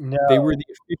 They No. were the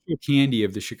official candy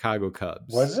of the Chicago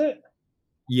Cubs. Was it?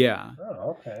 Yeah.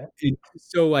 Oh, okay. And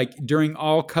so like during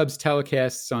all Cubs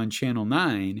telecasts on Channel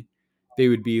 9, they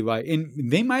would be like,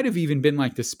 and they might have even been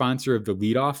like the sponsor of the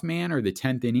leadoff man or the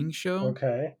 10th inning show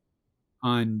Okay.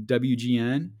 on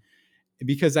WGN.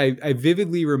 Because I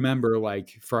vividly remember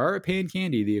like Ferrara Pan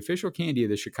Candy, the official candy of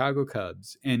the Chicago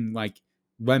Cubs, and like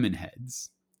lemon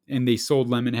heads. And they sold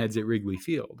lemon heads at Wrigley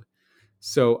Field.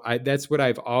 So that's what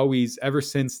I've always, ever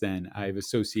since then, I've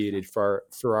associated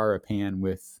Ferrara Pan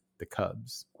with the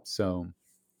Cubs. So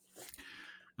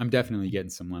I'm definitely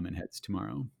getting some lemon heads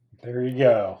tomorrow. There you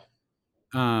go.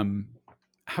 How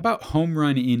about home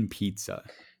run in pizza?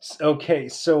 Okay,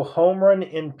 so home run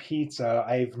in pizza,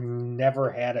 I've never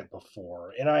had it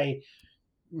before, and I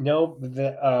know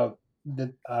that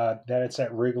it's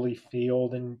at Wrigley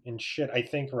Field and shit. I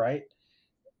think, right?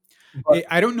 But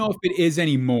I don't know if it is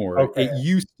anymore. okay, It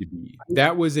used to be.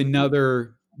 That was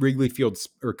another Wrigley Field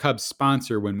or Cubs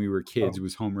sponsor when we were kids, oh,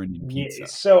 was home run in yeah. pizza.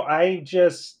 So I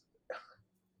just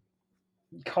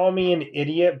call me an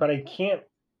idiot, but I can't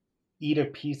eat a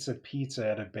piece of pizza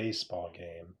at a baseball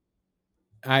game.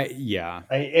 Yeah.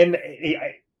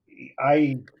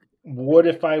 I would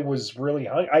if I was really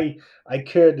hungry. I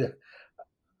could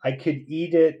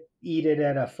eat it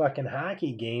at a fucking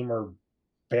hockey game or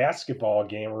basketball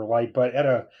game or like, but at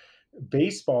a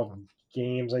baseball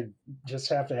games, I just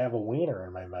have to have a wiener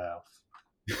in my mouth.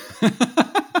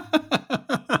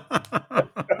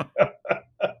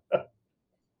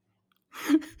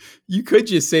 You could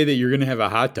just say that you're going to have a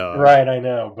hot dog. Right, I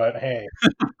know, but hey,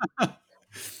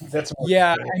 that's what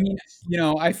Yeah, it I mean, is.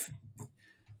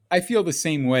 I feel the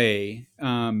same way.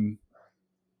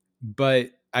 But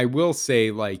I will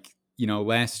say, like,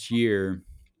 last year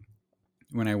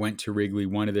when I went to Wrigley,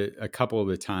 a couple of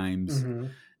the times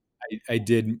Mhm. I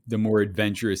did the more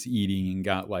adventurous eating and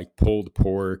got like pulled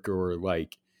pork or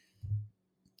like,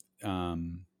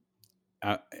 um,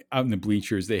 out in the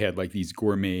bleachers, they had like these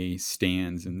gourmet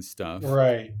stands and stuff.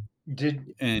 Right.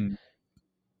 Did And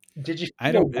did you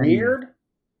I feel don't, I mean, weird?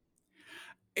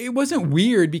 it wasn't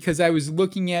weird because I was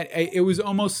looking at it was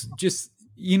almost just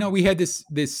we had this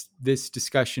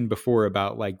discussion before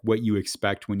about like what you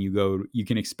expect when you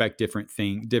can expect different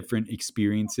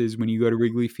experiences when you go to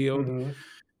Wrigley Field. Mhm.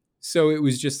 So it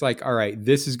was just like, all right,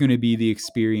 this is going to be the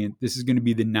experience. This is going to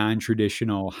be the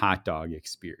non-traditional hot dog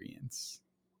experience.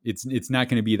 It's not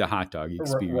going to be the hot dog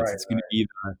experience. Right. It's going to be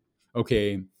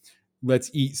okay,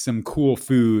 let's eat some cool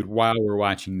food while we're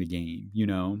watching the game.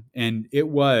 And it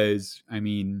was, I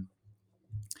mean,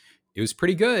 it was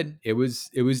pretty good.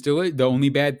 The only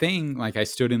bad thing, like I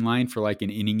stood in line for like an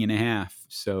inning and a half.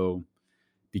 So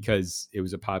because it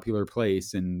was a popular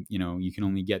place and you can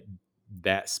only get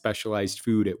that specialized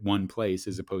food at one place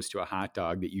as opposed to a hot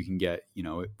dog that you can get,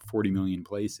 at 40 million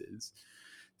places.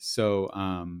 So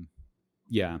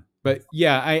yeah. But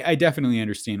yeah, I definitely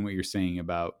understand what you're saying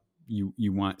about you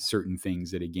want certain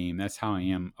things at a game. That's how I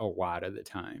am a lot of the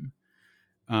time.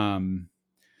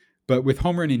 But with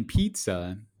home run in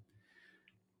pizza,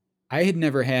 I had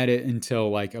never had it until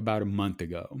like about a month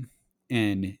ago.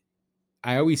 And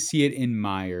I always see it in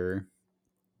Meyer,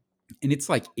 and it's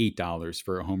like $8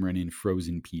 for a home run in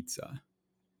frozen pizza,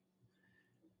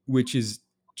 which is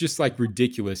just like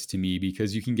ridiculous to me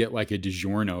because you can get like a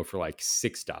DiGiorno for like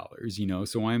 $6.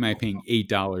 So why am I paying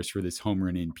 $8 for this home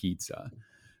run in pizza?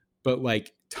 But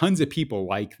like tons of people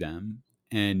like them,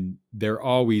 and they're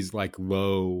always like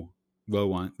low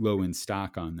in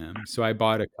stock on them. So I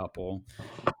bought a couple,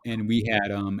 and we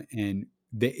had them, and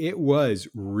it was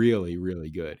really, really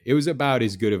good. It was about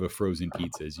as good of a frozen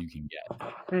pizza as you can get.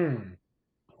 Hmm.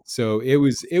 So it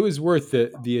was worth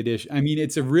the addition. I mean,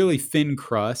 it's a really thin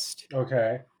crust,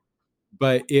 Okay.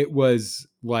 but it was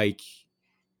like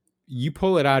you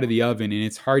pull it out of the oven and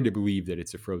it's hard to believe that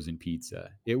it's a frozen pizza.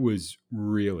 It was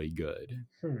really good.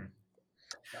 Hmm.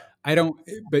 I don't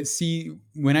but see,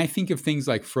 when I think of things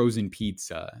like frozen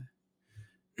pizza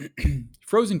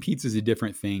is a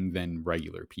different thing than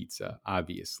regular pizza,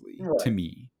 obviously, to Right.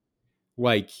 me.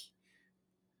 Like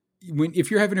if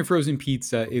you're having a frozen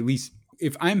pizza, at least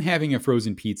if I'm having a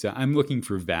frozen pizza, I'm looking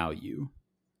for value.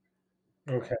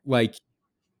 Okay. Like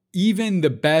even the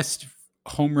best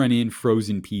home run in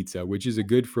frozen pizza, which is a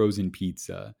good frozen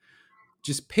pizza,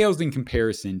 just pales in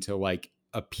comparison to like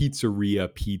a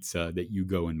pizzeria pizza that you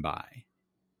go and buy.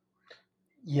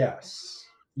 Yes.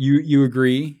 You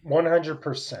agree?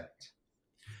 100%.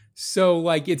 So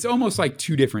like it's almost like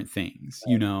two different things,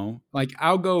 you know? Like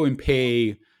I'll go and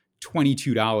pay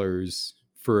 $22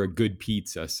 for a good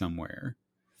pizza somewhere.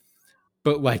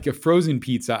 But like a frozen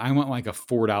pizza, I want like a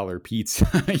 $4 pizza,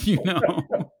 you know?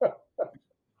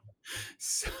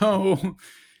 So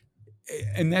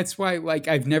and that's why like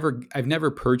I've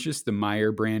never purchased the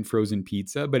Meyer brand frozen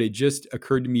pizza, but it just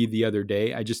occurred to me the other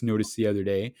day. I just noticed the other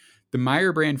day the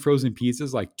Meyer brand frozen pizza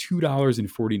is like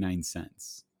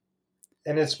 $2.49.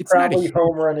 And it's It's not a probably huge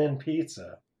home run in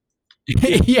pizza.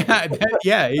 yeah,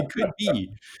 it could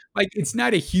be. Like it's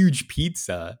not a huge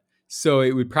pizza, so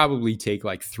it would probably take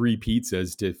like 3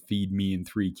 pizzas to feed me and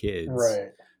 3 kids. Right.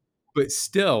 But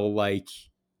still like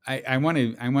I want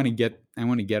to get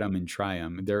them and try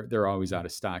them. They're always out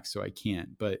of stock, so I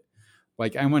can't. But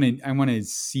like I want to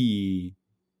see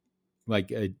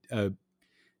like a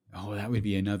oh, that would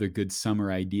be another good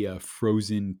summer idea,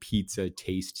 frozen pizza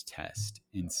taste test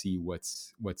and see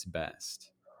what's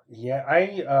best. Yeah,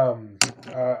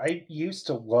 I used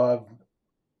to love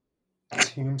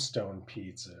Tombstone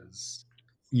pizzas.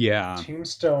 Yeah.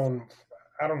 Tombstone,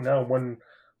 I don't know, when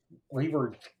we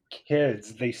were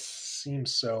kids, they seemed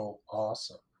so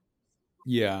awesome.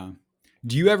 Yeah.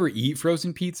 Do you ever eat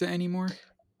frozen pizza anymore?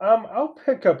 I'll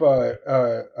pick up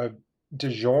a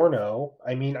DiGiorno.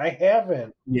 I mean, I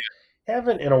Yeah.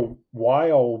 haven't in a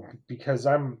while because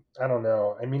I don't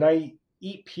know. I mean, I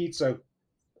eat pizza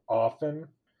often,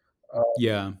 uh,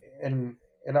 Yeah. and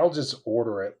I'll just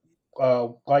order it.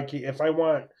 Like if I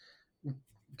want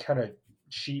kind of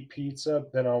cheap pizza,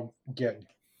 then I'll get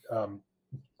um,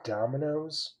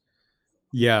 Domino's.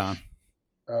 Yeah.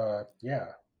 Yeah,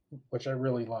 which I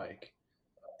really like.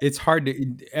 It's hard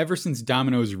to ever since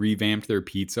Domino's revamped their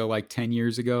pizza like 10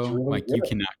 years It's ago, really like you good.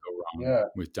 cannot go wrong Yeah,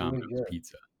 with really Domino's good.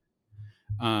 pizza.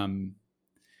 Um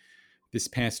this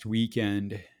past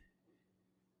weekend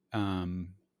um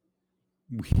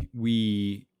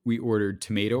we ordered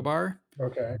Tomato Bar,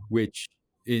 Okay. which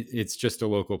it's just a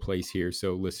local place here,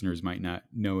 so listeners might not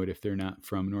know it if they're not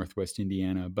from Northwest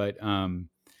Indiana. But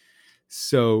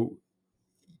so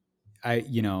I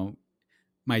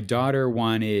my daughter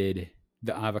wanted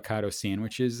the avocado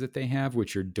sandwiches that they have,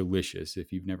 which are delicious.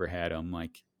 If you've never had them,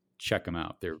 like check them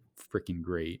out. They're freaking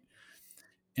great.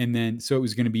 And then so it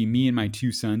was going to be me and my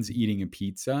 2 sons eating a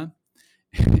pizza.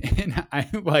 And I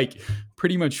like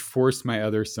pretty much forced my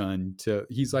other son to,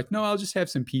 he's like, no, I'll just have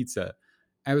some pizza.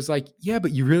 I was like, yeah,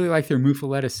 but you really like their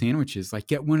muffaletta sandwiches. Like,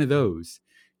 get one of those.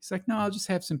 He's like, no, I'll just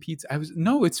have some pizza. I was,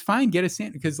 no, it's fine. Get a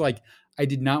sandwich. Because, like, I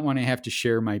did not want to have to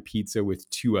share my pizza with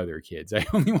 2 other kids. I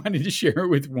only wanted to share it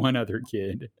with one other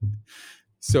kid.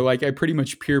 So, like, I pretty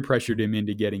much peer pressured him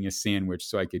into getting a sandwich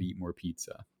so I could eat more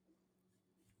pizza,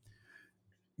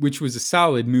 which was a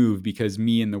solid move because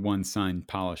me and the one son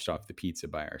polished off the pizza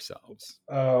by ourselves.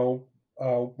 Uh,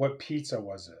 what pizza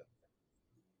was it?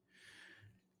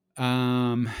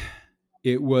 Um,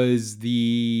 it was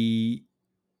the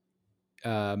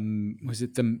was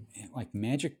it the like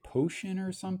magic potion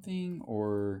or something,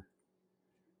 or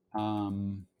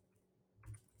um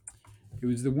it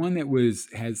was the one that was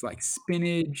has like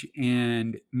spinach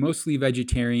and mostly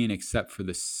vegetarian except for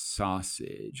the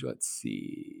sausage. Let's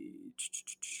see.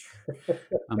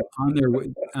 I'm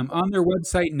on their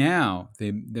website now.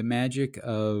 The magic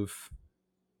of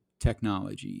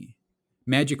technology.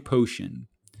 Magic potion.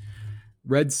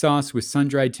 Red sauce with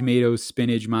sun-dried tomatoes,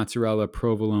 spinach, mozzarella,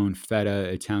 provolone, feta,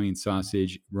 Italian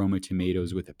sausage, Roma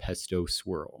tomatoes with a pesto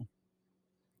swirl.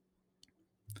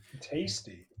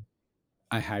 Tasty.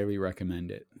 I highly recommend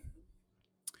it.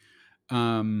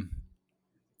 Um,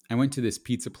 I went to this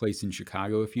pizza place in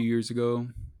Chicago a few years ago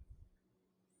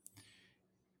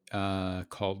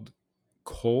called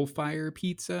Coal Fire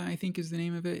Pizza, I think is the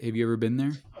name of it. Have you ever been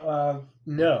there?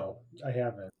 No, I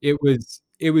haven't. It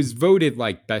was voted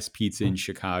like best pizza in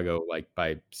Chicago, like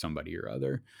by somebody or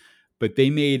other. But they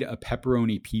made a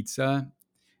pepperoni pizza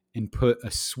and put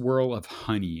a swirl of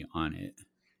honey on it,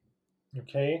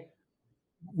 Okay.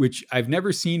 which I've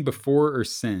never seen before or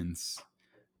since.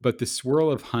 But the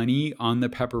swirl of honey on the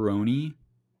pepperoni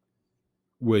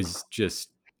was just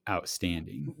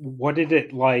outstanding. What did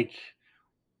it like?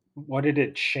 What did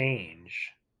it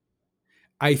change?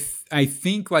 I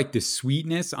think like the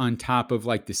sweetness on top of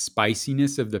like the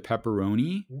spiciness of the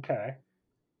pepperoni Okay.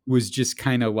 was just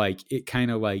kind of like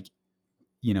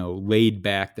laid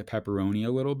back the pepperoni a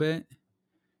little bit.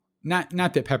 Not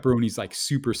that pepperoni's like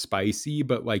super spicy,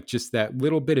 but like just that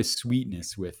little bit of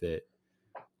sweetness with it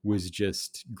was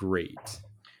just great.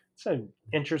 It's an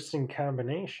interesting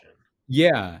combination.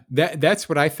 Yeah, that's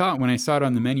what I thought when I saw it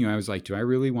on the menu. I was like, do I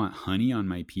really want honey on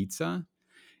my pizza?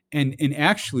 And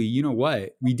actually, you know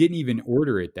what? We didn't even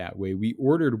order it that way. We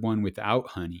ordered one without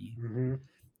honey. Mm-hmm.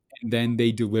 And then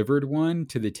they delivered one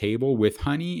to the table with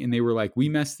honey, and they were like, "We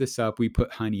messed this up. We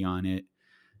put honey on it.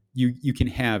 You can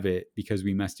have it because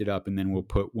we messed it up, and then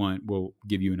we'll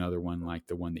give you another one like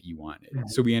the one that you wanted."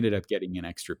 So we ended up getting an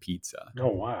extra pizza. Oh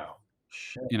wow!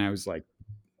 Shit. And I was like,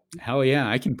 hell yeah,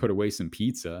 I can put away some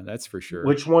pizza. That's for sure.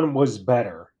 Which one was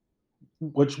better?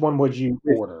 Which one would you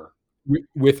order?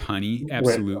 With honey, With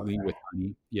absolutely with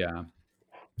honey. Yeah,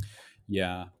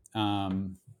 yeah.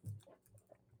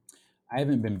 I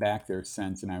haven't been back there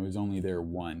since, and I was only there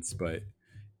once, but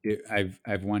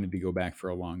I've wanted to go back for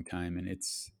a long time, and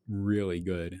it's really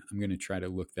good. I'm going to try to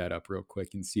look that up real quick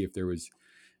and see if there was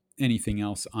anything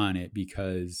else on it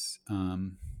because,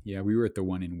 yeah, we were at the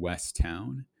one in West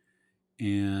Town,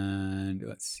 and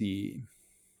let's see,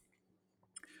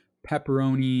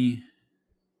 pepperoni.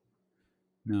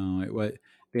 No, it was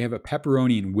they have a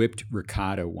pepperoni and whipped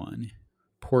ricotta one,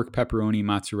 pork pepperoni,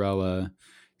 mozzarella,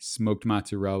 smoked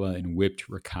mozzarella, and whipped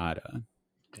ricotta.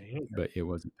 Damn. But it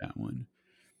wasn't that one.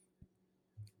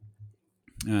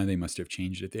 They must have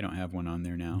changed it. They don't have one on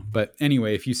there now. But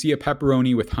anyway, if you see a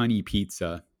pepperoni with honey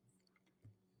pizza,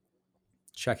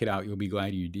 check it out. You'll be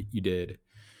glad you did.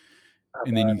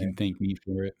 And then you can thank me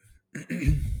for it.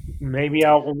 Maybe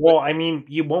I'll. Well, I mean,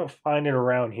 you won't find it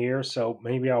around here, so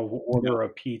maybe I'll order a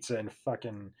pizza and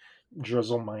fucking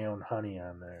drizzle my own honey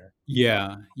on there.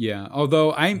 Yeah, yeah.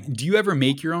 Although do you ever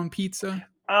make your own pizza?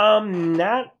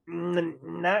 Not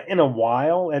in a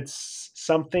while. It's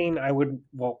something I would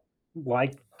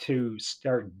like to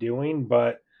start doing,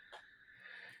 but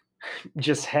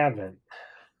just haven't.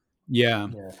 Yeah.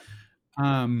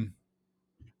 Yeah.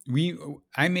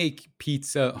 I make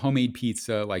pizza, homemade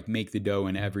pizza, like make the dough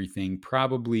and everything.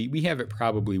 Probably we have it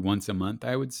probably once a month,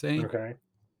 I would say. Okay.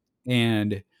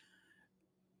 And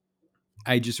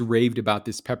I just raved about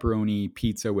this pepperoni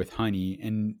pizza with honey,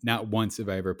 and not once have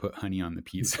I ever put honey on the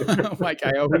pizza. Like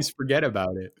I always forget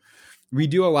about it. We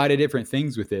do a lot of different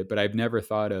things with it, but I've never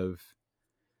thought of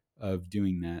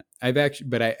doing that.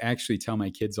 But I actually tell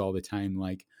my kids all the time,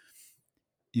 like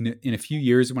in a few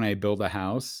years when I build a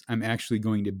house, I'm actually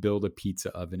going to build a pizza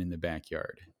oven in the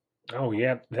backyard. Oh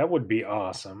yeah, that would be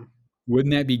awesome.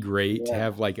 Wouldn't that be great to Yeah.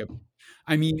 have like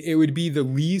I mean, it would be the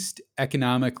least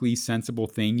economically sensible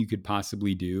thing you could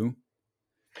possibly do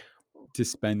to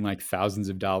spend like thousands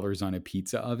of dollars on a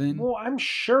pizza oven. Well, I'm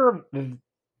sure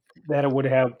that it would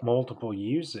have multiple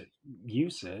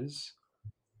uses.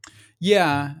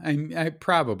 Yeah, I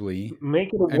probably. Make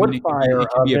it a I mean, wood fire it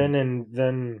could be a, oven, and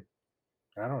then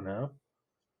I don't know.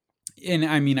 and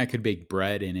I mean, I could bake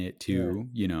bread in it Yeah. too,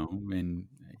 and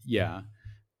yeah,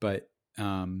 but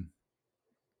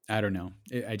I don't know.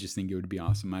 I just think it would be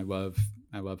awesome. I love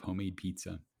homemade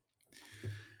pizza.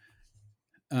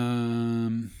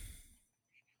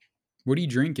 What are you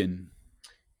drinking?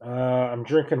 I'm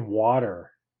drinking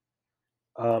water.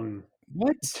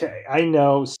 What? I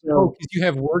know. Oh, So because you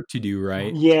have work to do,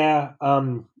 right? yeah,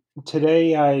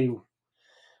 today I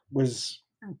was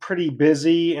pretty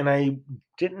busy, and I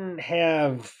didn't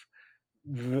have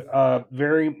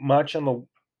very much on the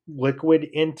liquid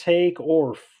intake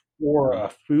or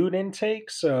food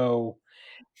intake. So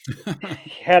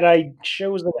had I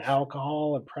chosen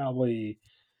alcohol, it probably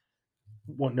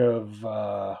wouldn't have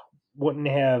uh, wouldn't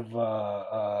have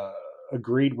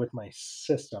agreed with my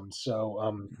system.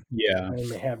 So Yeah.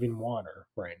 I'm having water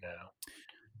right now.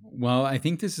 Well, I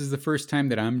think this is the first time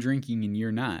that I'm drinking and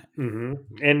you're not.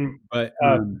 And But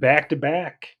back to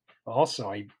back. Also,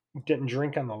 I didn't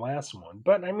drink on the last one,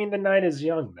 but I mean the night is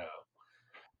young though.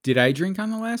 did I drink on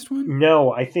the last one?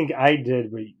 No, I think I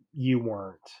did, but you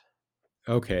weren't.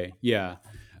 Okay. Yeah.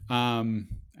 Um,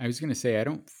 I was gonna say I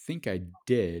don't think I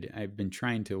did. I've been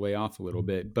trying to lay off a little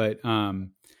bit, but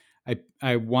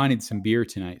I wanted some beer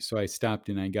tonight, so I stopped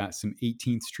and I got some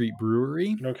 18th Street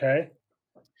Brewery Okay.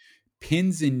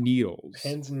 Pins and Needles,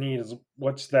 Pins and needles.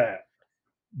 What's that?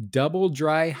 double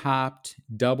dry hopped,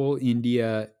 double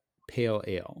India pale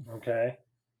ale. Okay.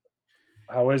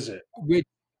 How is it? Which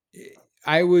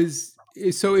I was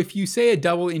so if you say a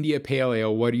double India pale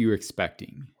ale, what are you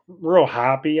expecting? Real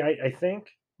hoppy, I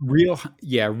think. Real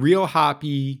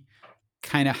hoppy,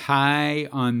 kind of high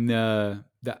on the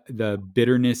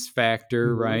bitterness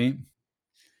factor, Mhm. right?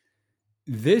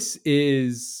 This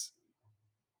is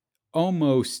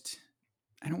almost,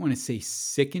 I don't want to say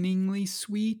sickeningly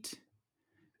sweet,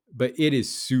 but it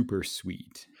is super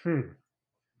sweet.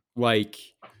 Like,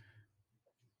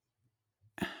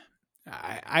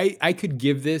 I could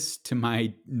give this to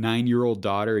my 9-year-old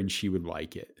daughter and she would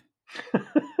like it.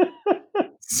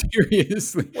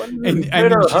 Seriously. And I mean,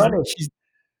 Bitter honey.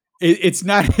 it's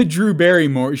not a Drew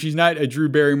Barrymore. She's not a Drew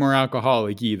Barrymore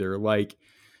alcoholic either. Like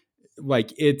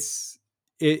it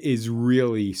is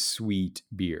really sweet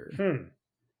beer.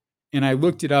 And I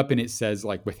looked it up and it says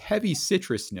like with heavy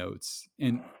citrus notes,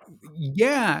 and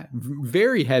yeah,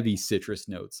 very heavy citrus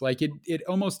notes. Like it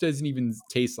almost doesn't even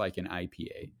taste like an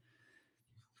IPA.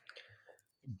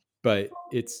 But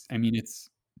I mean it's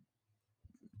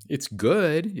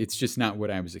good. It's just not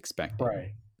what I was expecting.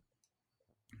 Right.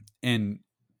 And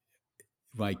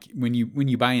like when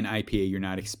you buy an IPA, you're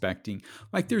not expecting,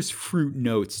 like, there's fruit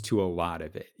notes to a lot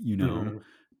of it, you know.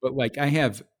 But like I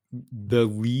have the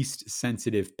least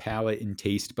sensitive palate and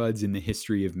taste buds in the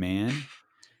history of man.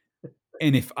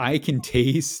 And if I can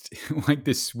taste like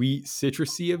the sweet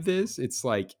citrusy of this, it's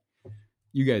like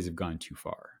you guys have gone too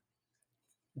far.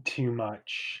 Too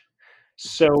much.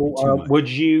 So, Too much. would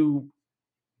you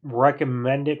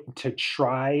recommend it to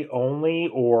try only,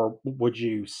 or would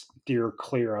you steer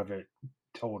clear of it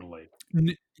totally?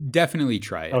 Definitely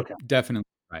try it. Okay. Definitely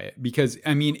try it because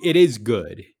I mean it is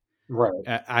good. Right.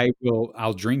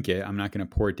 I'll drink it. I'm not going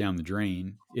to pour it down the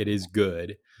drain. It is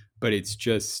good, but it's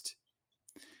just,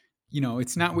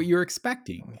 it's not what you're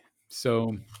expecting.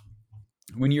 So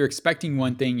when you're expecting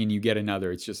one thing and you get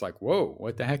another, it's just like, whoa,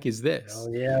 what the heck is this?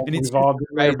 Oh yeah, And it's we've all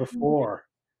been there before.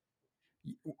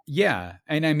 Yeah.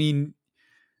 And I mean,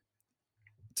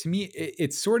 to me,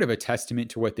 it's sort of a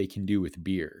testament to what they can do with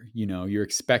beer. You're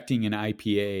expecting an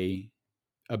IPA,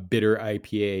 a bitter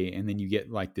IPA, and then you get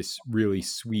like this really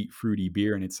sweet, fruity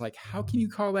beer. And it's like, how can you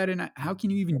call that how can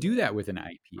you even do that with an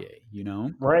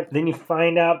IPA, Right. Then you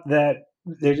find out that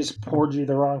they just poured you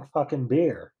the wrong fucking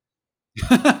beer.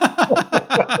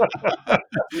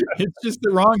 It's just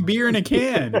the wrong beer in a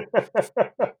can.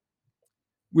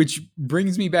 Which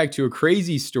brings me back to a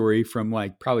crazy story from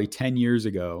like probably 10 years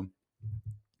ago.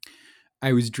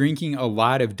 I was drinking a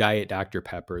lot of Diet Dr.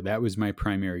 Pepper. That was my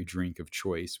primary drink of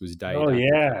choice, was Diet Dr.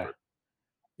 Pepper.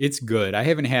 It's good. I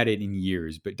haven't had it in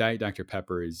years, but Diet Dr.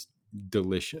 Pepper is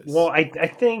delicious. Well, I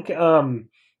think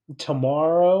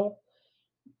tomorrow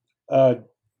a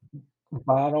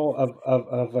bottle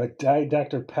of a Diet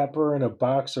Dr. Pepper and a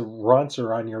box of Runts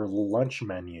are on your lunch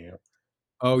menu.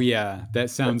 Oh yeah,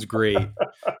 that sounds great.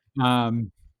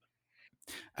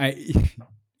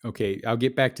 Okay, I'll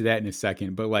get back to that in a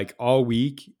second, but like all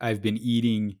week I've been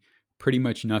eating pretty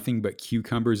much nothing but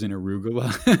cucumbers and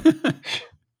arugula.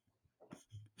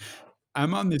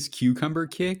 I'm on this cucumber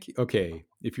kick. Okay,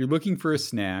 if you're looking for a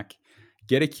snack,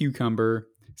 get a cucumber,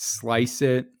 slice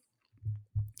it,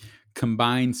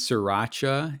 combine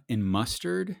sriracha and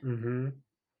mustard,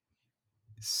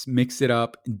 mix it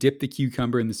up, dip the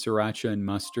cucumber in the sriracha and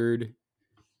mustard,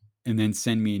 and then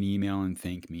send me an email and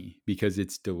thank me because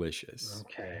it's delicious.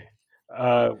 Okay.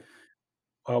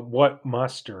 What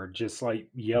mustard? Just like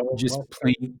yellow Just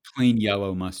mustard? plain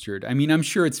yellow mustard. I mean, I'm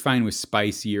sure it's fine with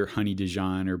spicy or honey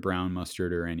Dijon or brown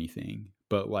mustard or anything,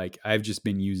 but like I've just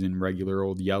been using regular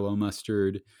old yellow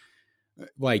mustard,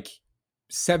 like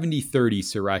 70-30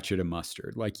 sriracha to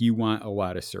mustard. Like you want a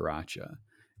lot of sriracha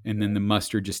and then the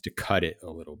mustard just to cut it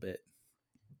a little bit.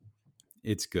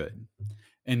 It's good.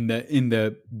 And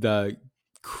the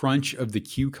crunch of the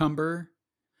cucumber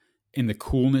and the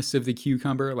coolness of the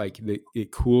cucumber, like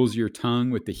it cools your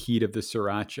tongue with the heat of the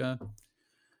sriracha.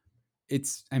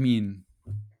 I mean,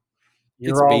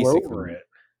 You're all over it.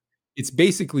 It's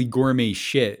basically gourmet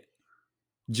shit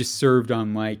just served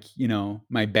on like,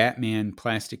 my Batman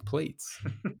plastic plates.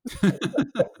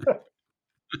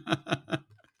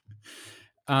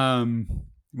 What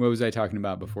was I talking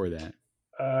about before that?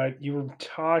 You were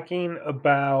talking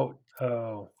about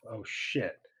oh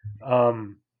shit.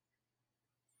 Damn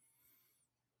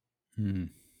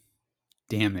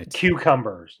it.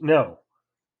 Cucumbers. No.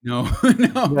 No.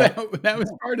 That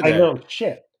was part of that. I know,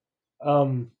 shit.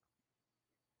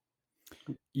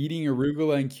 Eating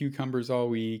arugula and cucumbers all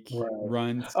week. Right.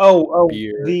 Runts.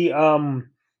 Beer.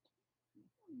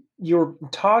 You're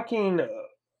talking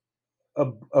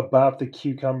about the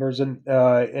cucumbers and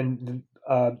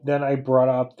then I brought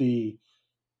up the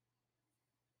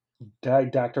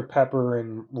Dr. Pepper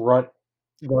and Runt.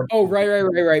 Oh,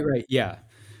 right. Yeah.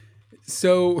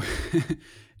 So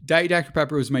Diet Dr.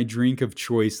 Pepper was my drink of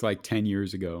choice like 10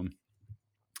 years ago.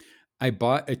 I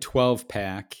bought a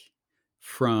 12-pack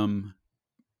from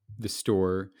the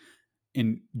store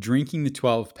and drinking the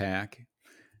 12-pack,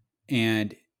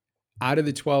 And out of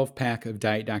the 12 pack of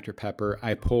Diet Dr. Pepper,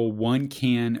 I pull 1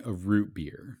 can of root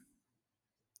beer.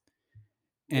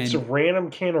 It's a And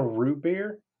random can of root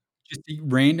beer? just a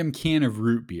random can of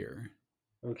root beer.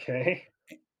 Okay.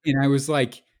 And I was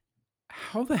like,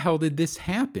 how the hell did this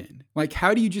happen? Like,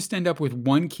 how do you just end up with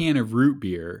 1 can of root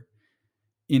beer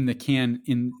in the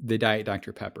Diet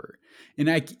Dr. Pepper?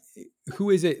 And who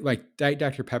is it? Like, Diet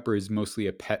Dr. Pepper is mostly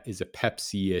a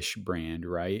Pepsi-ish brand,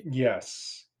 right?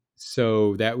 Yes.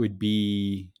 So that would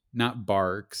be not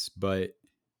Barks, but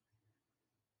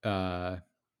uh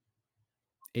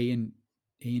A and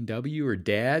W or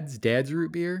Dad's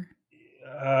root beer.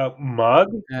 Mug?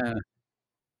 Uh,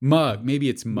 Mug, maybe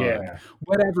it's Mug. Yeah,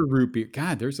 Whatever root beer.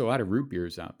 God, there's a lot of root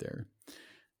beers out there.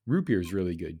 Root beer is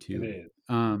really good it too. is.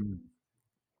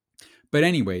 But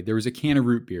anyway, there was a can of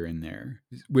root beer in there,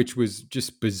 which was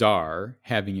just bizarre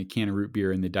having a can of root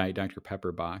beer in the Diet Dr.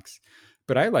 Pepper box.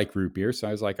 But I like root beer, so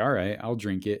I was like, all right, I'll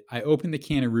drink it. I opened the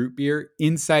can of root beer.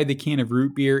 Inside the can of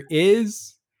root beer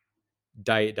is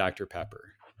Diet Dr.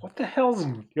 Pepper. What the hell's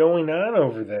going on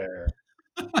over there?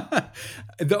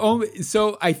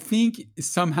 So I think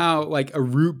somehow like a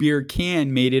root beer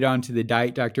can made it onto the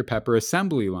Diet Dr. Pepper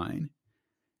assembly line,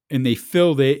 and they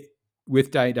filled it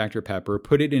with Diet Dr. Pepper,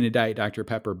 put it in a Diet Dr.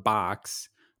 Pepper box,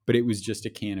 but it was just a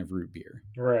can of root beer.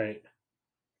 Right.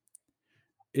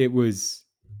 It was.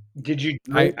 Did you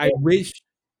drink I wish.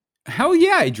 Hell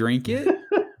yeah, I drank it.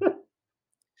 it?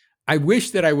 I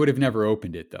wish that I would have never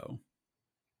opened it though.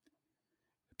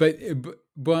 But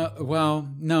well,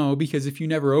 no, because if you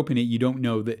never open it, you don't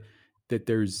know that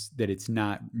it's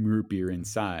not root beer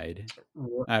inside.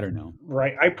 I don't know.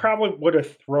 Right. I probably would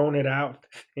have thrown it out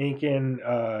thinking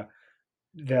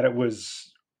that it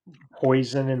was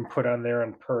poison and put on there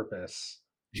on purpose.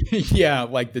 Yeah,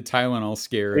 like the Tylenol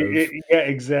scare of Yeah,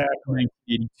 exactly.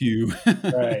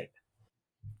 1982. Right.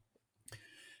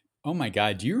 Oh my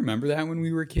god, do you remember that when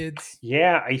we were kids?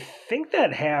 Yeah, I think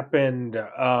that happened.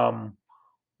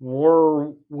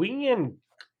 Were we in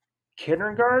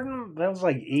kindergarten? That was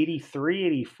like 83,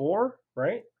 84,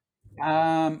 right?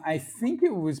 I think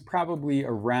it was probably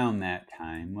around that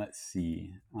time. Let's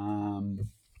see.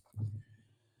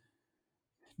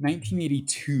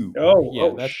 1982.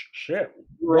 Yeah, Shit.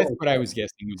 that's what I was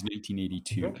guessing was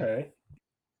 1982. Okay.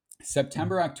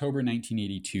 September, October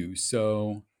 1982.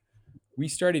 So we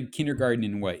started kindergarten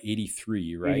in what,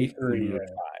 83, right? When we 83, were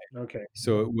yeah. Okay.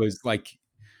 So it was like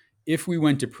if we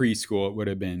went to preschool, it would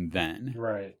have been then.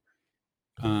 Right.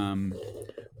 Um,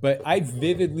 but I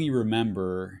vividly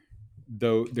remember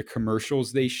though the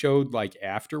commercials they showed like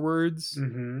afterwards.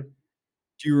 Mm-hmm.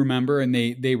 Do you remember? And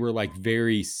they were like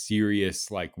very serious,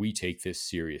 like we take this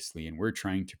seriously and we're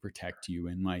trying to protect you.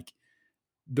 And like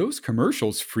those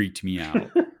commercials freaked me out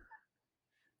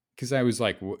because I was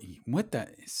like, what the?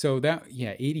 So that,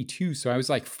 yeah, 82. So I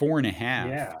was like 4.5,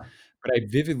 Yeah. but I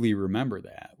vividly remember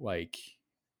that. Like,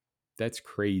 that's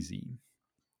crazy.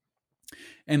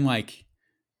 And like,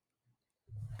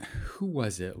 who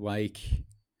was it? Like,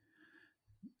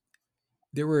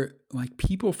 there were like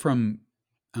people from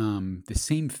the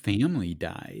same family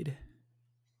died.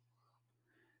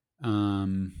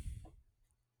 Um,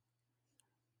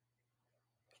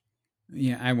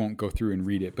 yeah, I won't go through and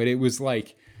read it, but it was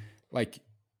like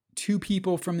two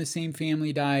people from the same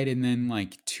family died, and then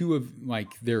like two of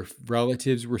like their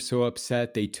relatives were so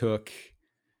upset they took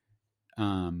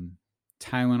um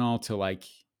Tylenol to like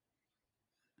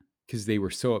because they were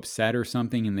so upset or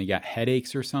something, and they got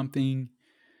headaches or something.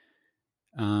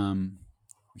 Um,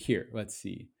 Here, let's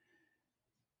see.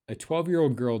 A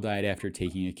 12-year-old girl died after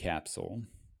taking a capsule.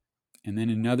 And then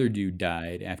another dude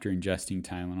died after ingesting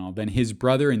Tylenol. Then his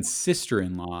brother and sister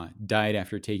in law died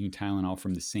after taking Tylenol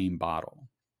from the same bottle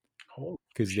Oh,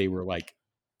 because they were like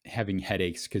having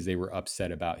headaches because they were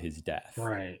upset about his death.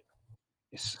 right.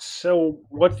 So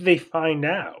what did they find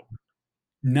out?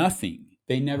 Nothing.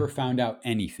 They never found out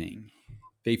anything.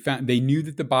 They knew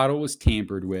that the bottle was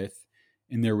tampered with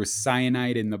and there was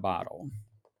cyanide in the bottle.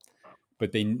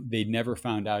 But they never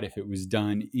found out if it was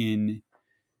done in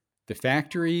the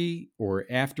factory or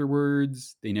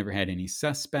afterwards. They never had any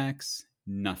suspects,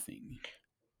 nothing.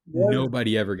 Was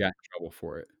Nobody ever got in trouble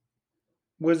for it.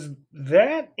 was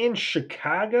that in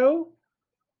Chicago?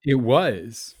 It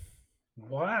was.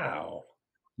 Wow.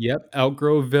 Yep. Elk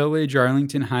Grove Village,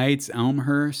 Arlington Heights,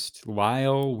 Elmhurst,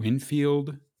 Lyle,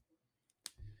 Winfield.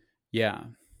 Yeah.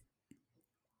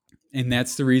 And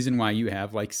that's the reason why you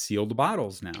have like sealed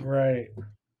bottles now, Right.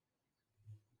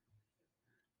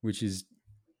 which is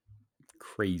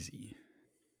crazy.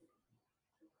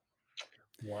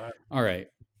 Wow. All right.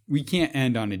 we can't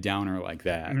end on a downer like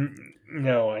that.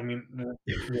 No, I mean,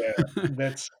 yeah,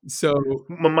 that's So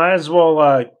might as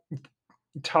well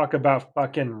talk about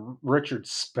fucking Richard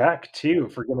Speck too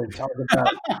if we're going to talk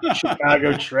about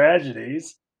Chicago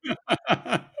tragedies.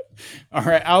 all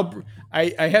right,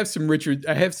 I have some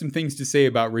things to say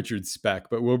about Richard Speck,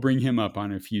 but we'll bring him up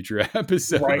on a future Right,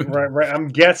 episode. right, right. I'm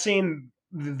guessing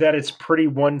that it's pretty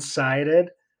one-sided.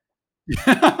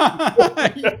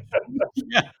 Yeah.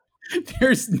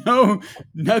 There's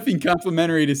nothing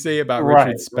complimentary to say about Right,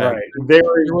 Richard Speck. right.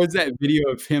 Very. There was that video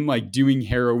of him like doing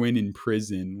heroin in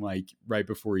prison, like right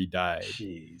before he died,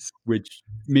 Jeez. which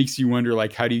makes you wonder,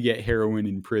 like, how do you get heroin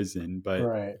in prison? But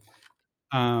Right.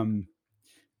 um,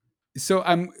 so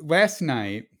last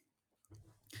night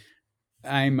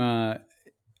I'm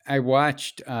I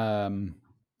watched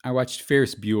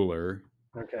Ferris Bueller,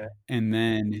 Okay. and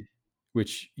then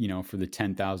which for the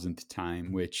 10,000th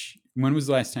time. Which when was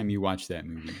the last time you watched that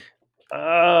movie?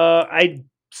 I'd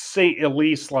say at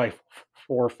least like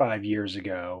 4 or 5 years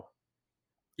ago.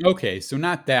 Okay, so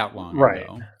not that long Right.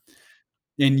 ago.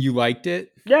 And you liked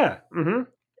it? Yeah. Mhm.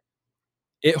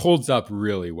 It holds up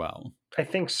really well. I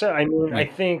think so. I mean, I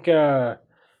Like, think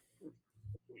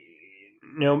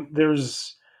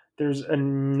there's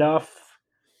enough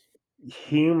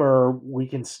humor we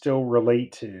can still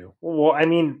relate to. Well, I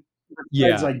mean,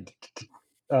 besides yeah, like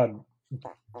uh,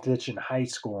 ditching high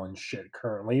school and shit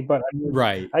currently, but I mean,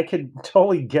 right. I could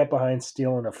totally get behind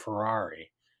stealing a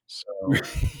Ferrari. So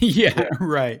Yeah, yeah,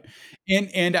 right.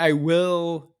 And I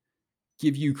will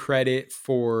give you credit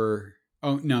for.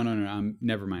 Oh, no.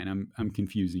 Never mind. I'm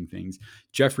confusing things.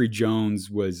 Jeffrey Jones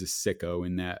was a sicko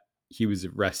in that he was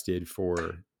arrested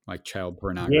for like child yeah.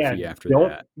 pornography after Don't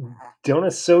that. don't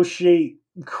associate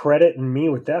credit and me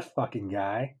with that fucking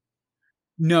guy.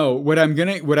 No, what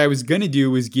I was gonna do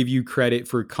was give you credit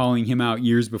for calling him out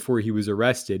years before he was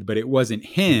arrested, but it wasn't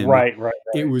him. Right, right,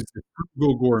 It right. was the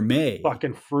frugal gourmet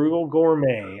Fucking frugal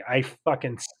gourmet. I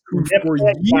fucking who sniffed for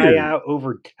that guy years, out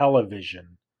over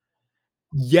television.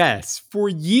 yes, for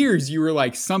years you were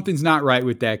like, something's not right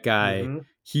with that guy. Mhm.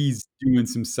 He's doing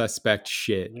some suspect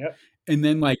shit. Yep. And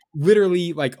then like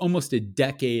literally like almost a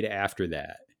decade after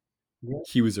that, Yep.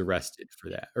 he was arrested for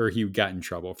that, or he got in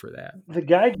trouble for that. The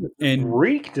guy just And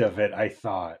reeked of it, I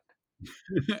thought.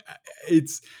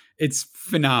 it's it's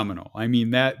phenomenal. I mean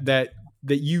that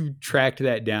you tracked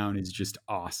that down is just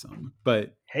awesome.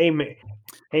 But Hey, ma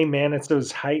hey, man, it's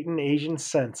those heightened Asian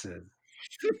senses.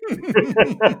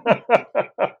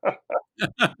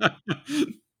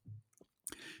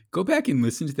 go back and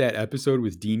listen to that episode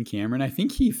with Dean Cameron. I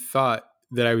think he thought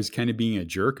that I was kind of being a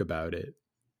jerk about it.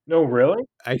 No, really?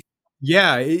 I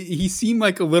Yeah, he seemed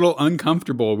like a little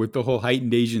uncomfortable with the whole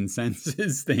heightened Asian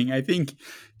senses thing.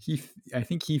 He I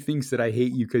think he thinks that I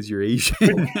hate you because you're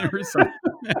Asian or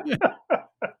something.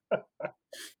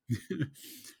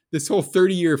 This whole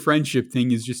 30-year friendship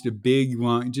thing is just a big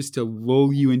long just to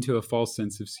lull you into a false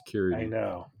sense of I security.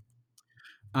 know.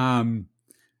 Um,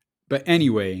 but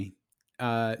anyway,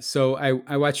 so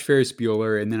I watch Ferris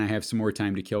Bueller, and then I have some more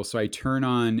time to kill. So I turn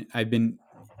on. I've been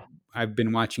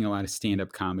watching a lot of stand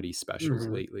up comedy specials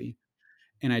Mhm. lately,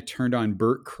 and I turned on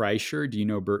Bert Kreischer. Do you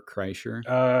know Bert Kreischer?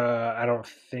 I don't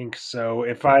think so.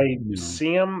 If I No.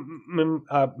 see him,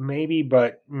 maybe,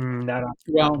 but not off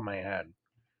the top of Well, my head.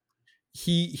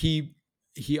 he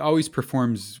always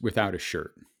performs without a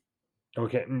shirt.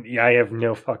 Okay, yeah, I have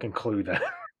no fucking clue then.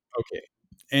 Okay.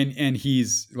 And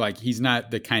he's not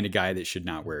the kind of guy that should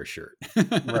not wear a shirt.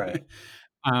 Right.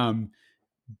 um,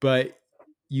 but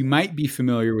you might be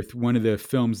familiar with one of the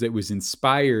films that was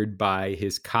inspired by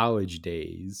his college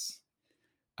days,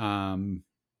 um,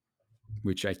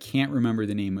 which I can't remember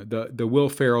the name of the Will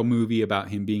Ferrell movie about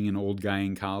him being an old guy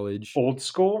in college. Old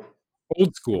school?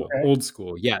 Okay. Old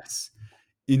school, yes.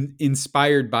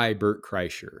 Inspired by Bert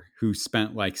Kreischer, who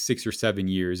spent like 6 or 7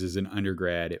 years as an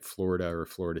undergrad at Florida or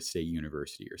Florida State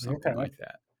University or something Okay. like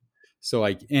that. So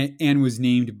like, and was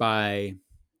named by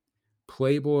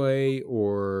Playboy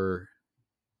or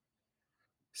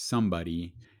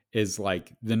somebody as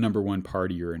like the number one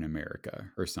partier in America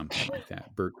or something like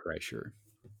that. Bert Kreischer.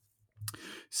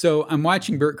 So I'm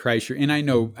watching Bert Kreischer, and I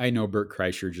know Bert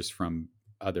Kreischer just from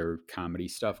other comedy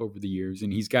stuff over the years,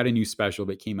 and he's got a new special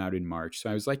that came out in March. So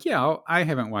I was like, yeah, I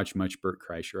haven't watched much Bert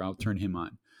Kreischer. I'll turn him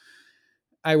on.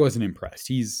 I wasn't impressed.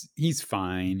 He's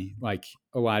fine. Like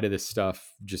a lot of the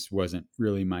stuff just wasn't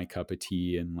really my cup of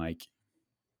tea, and like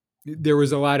there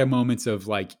was a lot of moments of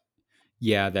like,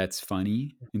 yeah, that's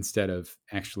funny instead of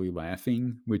actually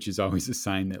laughing, which is always a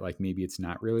sign that like maybe it's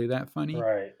not really that funny.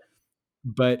 Right.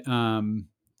 But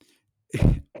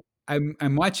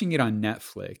I'm watching it on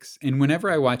Netflix, and whenever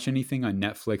I watch anything on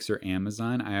Netflix or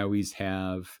Amazon, I always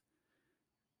have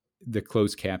the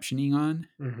closed captioning on.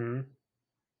 Mm-hmm.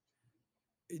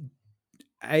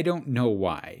 I don't know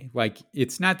why. Like,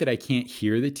 it's not that I can't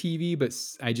hear the TV, but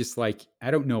I just like, I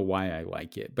don't know why I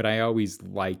like it, but I always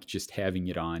like just having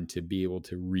it on to be able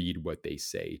to read what they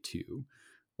say too.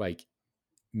 Like,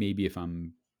 maybe if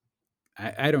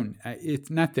I don't, it's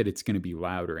not that it's going to be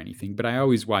loud or anything, but I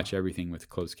always watch everything with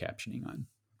closed captioning on.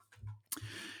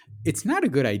 It's not a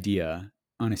good idea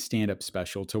on a stand up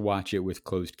special to watch it with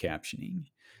closed captioning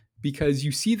because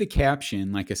you see the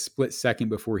caption like a split second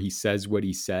before he says what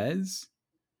he says,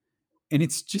 and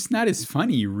it's just not as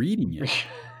funny reading it.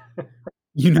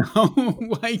 You know,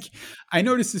 like I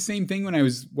noticed the same thing when I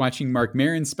was watching Mark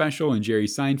Maron's special and Jerry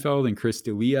Seinfeld and Chris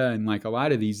D'Elia and like a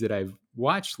lot of these that I've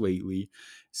watched lately.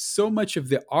 So much of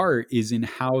the art is in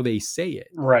how they say it.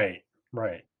 Right,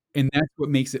 right. And that's what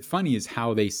makes it funny is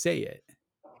how they say it.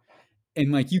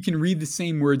 And like you can read the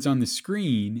same words on the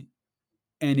screen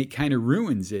and it kind of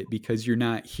ruins it because you're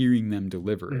not hearing them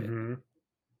deliver it. Mm-hmm.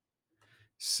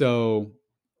 So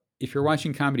if you're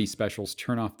watching comedy specials,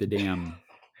 turn off the damn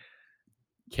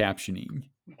captioning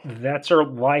That's our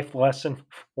life lesson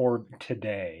for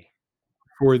today.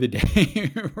 for the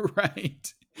day.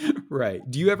 Right. Right.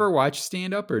 Do you ever watch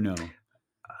stand up or no?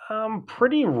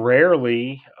 Pretty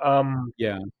rarely.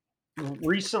 Yeah.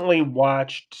 Recently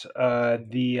watched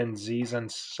the Aziz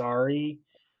Ansari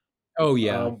Oh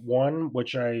yeah. one,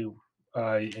 which I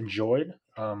enjoyed.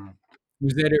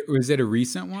 Was that a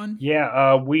recent one?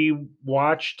 Yeah, we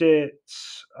watched it.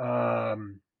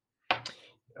 Um,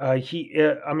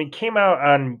 I mean, came out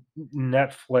on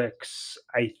Netflix.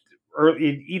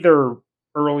 Either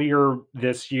earlier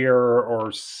this year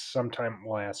or sometime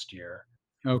last year.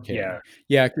 Okay. Yeah,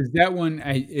 Yeah, because that one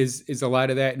is a lot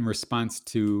of that in response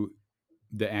to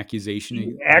the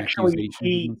actually, accusations against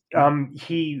him.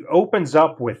 he opens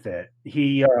up with it.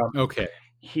 Okay.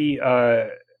 He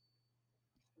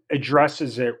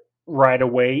addresses it right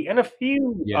away, and a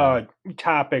few Yeah.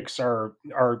 topics are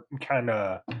kind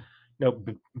of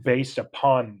based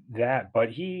upon that. But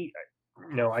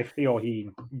I feel he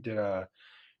did a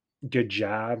good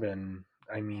job, and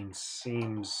I mean,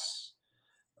 seems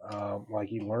like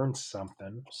he learned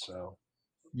something. So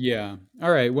Yeah.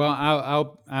 All right. Well,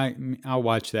 I'll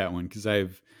watch that one because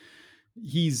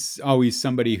he's always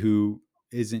somebody who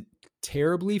isn't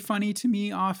terribly funny to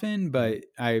me often, but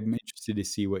I'm interested to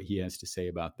see what he has to say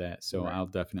about that. So right, I'll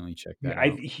definitely check yeah, that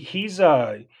out. he's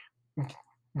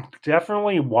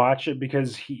definitely watch it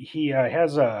because he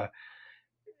has a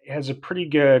pretty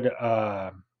good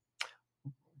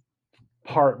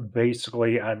part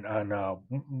basically on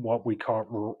what we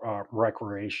call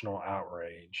recreational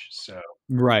outrage. So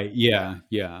Right. yeah,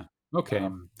 Yeah. Yeah. Okay.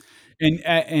 um,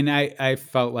 And I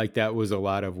felt like that was a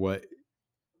lot of what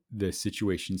the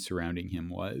situation surrounding him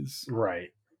was. right,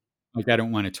 Like I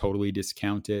don't want to totally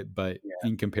discount it, but yeah,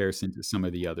 in comparison to some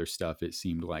of the other stuff, it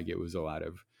seemed like it was a lot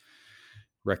of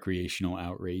recreational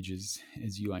outrages,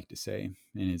 as you like to say,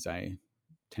 and as I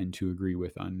tend to agree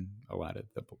with on a lot of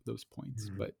those points.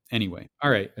 mhm, But anyway,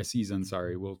 all right, Aziz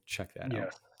Ansari, we'll check that out.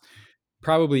 yes,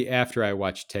 Probably after I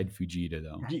watch Ted Fujita,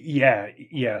 though. yeah,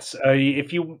 yes.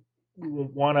 If you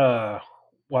want to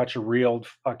watch a real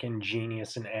fucking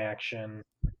genius in action,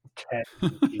 Ted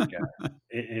Giga.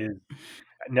 It is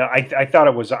no, I thought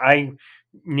it was. I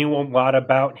knew a lot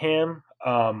about him,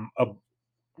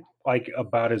 like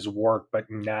about his work, but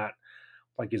not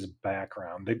like his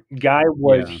background. The guy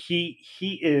was Yeah,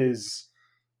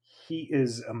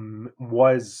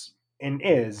 was and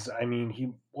is. I mean, he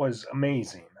was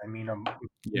amazing. I mean,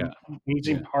 yeah,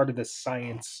 amazing yeah. part of the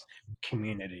science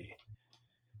community.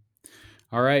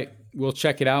 All right, we'll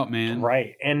check it out, man.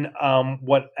 Right. And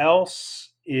what else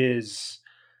is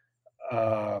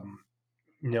um,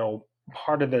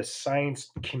 part of the science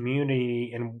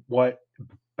community and what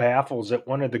baffles it,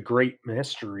 one of the great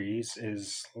mysteries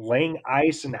is laying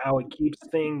ice and how it keeps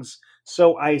things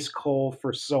so ice cold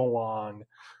for so long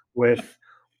with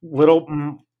little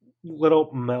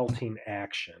little melting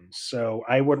action. So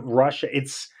I would rush it.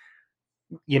 It's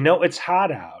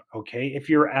hot out, okay? If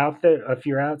you're out there, if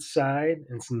you're outside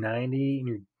and it's 90 and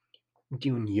you're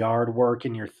doing yard work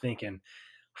and you're thinking,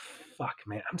 fuck,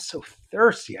 man, I'm so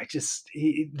thirsty.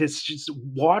 This just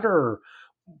water,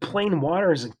 plain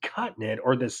water isn't cutting it,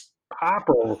 or this pop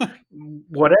or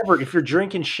whatever. If you're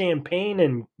drinking champagne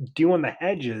and doing the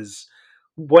hedges,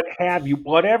 what have you,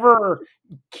 whatever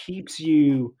keeps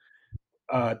you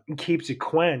keeps you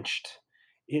quenched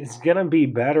it's gonna be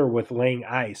better with laying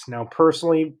ice. Now,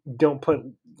 personally, don't put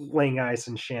laying ice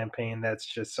in champagne. That's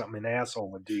just something an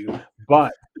asshole would do.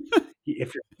 But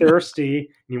if you're thirsty and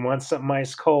you want something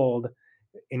ice cold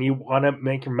and you want to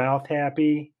make your mouth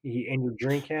happy and your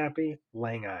drink happy,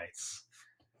 laying ice.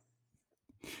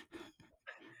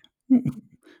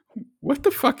 What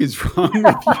the fuck is wrong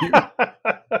with you?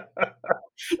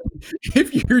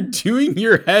 If you're doing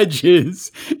your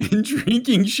hedges and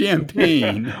drinking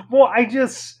champagne. Well, I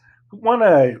just want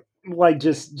to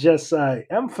just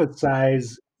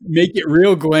emphasize Make it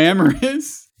real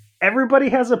glamorous. everybody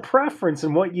has a preference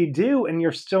in what you do, and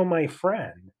you're still my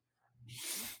friend.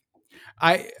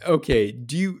 Okay.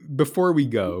 Before we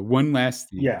go, one last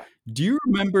thing. Yeah. Do you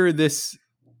remember this?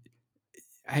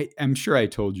 I'm sure I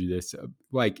told you this.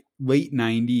 Like late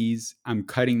 90s, I'm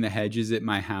cutting the hedges at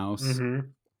my house Mm-hmm.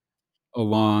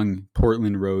 along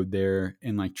Portland Road there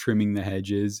and like trimming the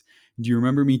hedges. Do you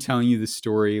remember me telling you the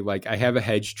story? Like I have a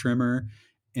hedge trimmer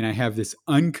and I have this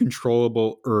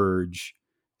uncontrollable urge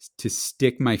to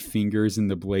stick my fingers in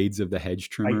the blades of the hedge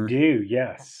I trimmer. do,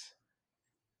 yes.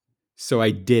 So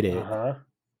I did it. Uh-huh.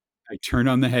 I turned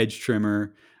on the hedge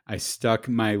trimmer. I stuck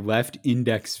my left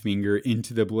index finger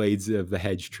into the blades of the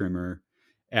hedge trimmer.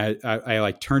 I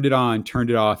like turned it on, turned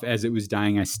it off as it was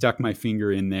dying. I stuck my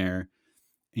finger in there,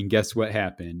 and guess what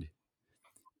happened?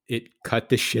 It cut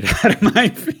the shit out of my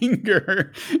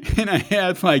finger, and I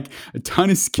had like a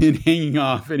ton of skin hanging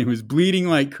off, and it was bleeding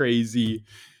like crazy.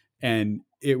 And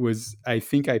I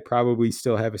think I probably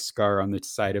still have a scar on the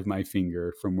side of my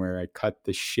finger from where I cut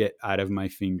the shit out of my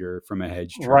finger from a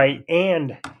hedge trimmer. Right.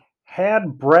 And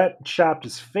had Brett chopped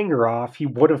his finger off, he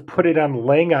would have put it on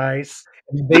laying ice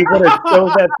and they would have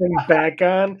sewed that thing back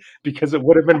on because it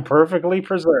would have been perfectly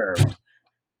preserved.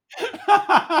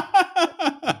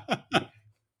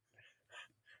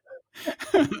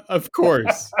 Of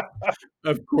course.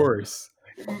 Of course.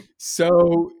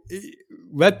 So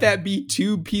let that be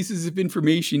two pieces of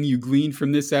information you gleaned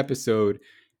from this episode.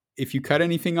 If you cut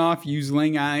anything off, use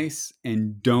laying ice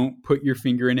and don't put your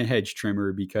finger in a hedge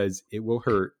trimmer because it will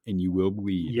hurt and you will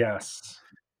bleed. Yes.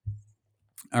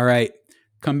 All right.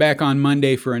 Come back on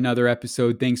Monday for another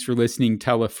episode. Thanks for listening.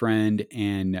 Tell a friend,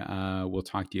 and we'll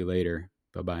talk to you later.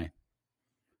 Bye-bye.